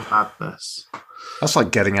complete madness. That's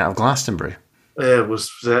like getting out of Glastonbury. It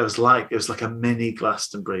was like a mini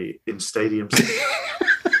Glastonbury in Stadium City.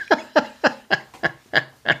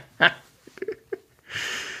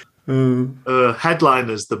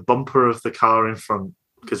 Headliners, the bumper of the car in front,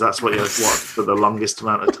 because that's what you watched for the longest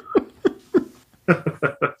amount of time.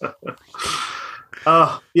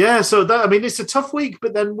 So that, I mean, it's a tough week,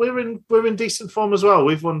 but then we're in decent form as well.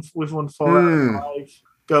 We've won 4 out of 5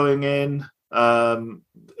 going in.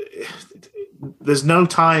 There's no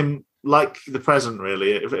time like the present,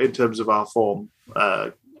 really, in terms of our form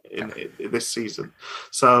in this season.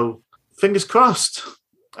 So fingers crossed.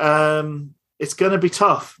 It's going to be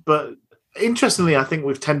tough, but interestingly, I think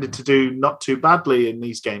we've tended to do not too badly in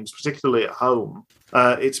these games, particularly at home.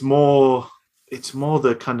 It's more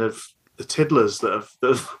the kind of the tiddlers that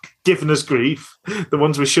have given us grief. The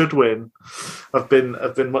ones we should win have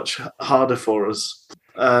been much harder for us.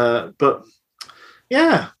 But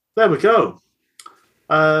yeah, there we go.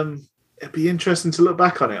 It'd be interesting to look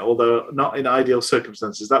back on it, although not in ideal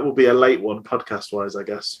circumstances. That will be a late one, podcast-wise, I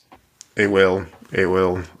guess. It will.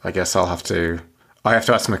 I guess I have to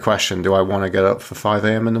ask my question. Do I want to get up for 5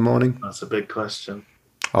 a.m. in the morning? That's a big question.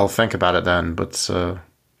 I'll think about it then. But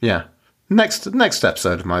yeah, next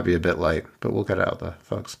episode might be a bit late, but we'll get it out there,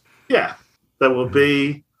 folks. Yeah, there will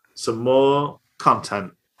be some more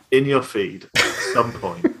content in your feed at some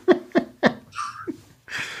point.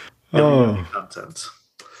 Content.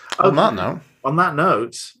 On that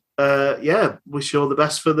note, wish you all the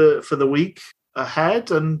best for the week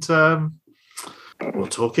ahead, and we'll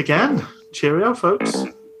talk again. Cheerio, folks.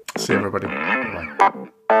 See you, everybody.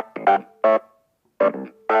 Bye.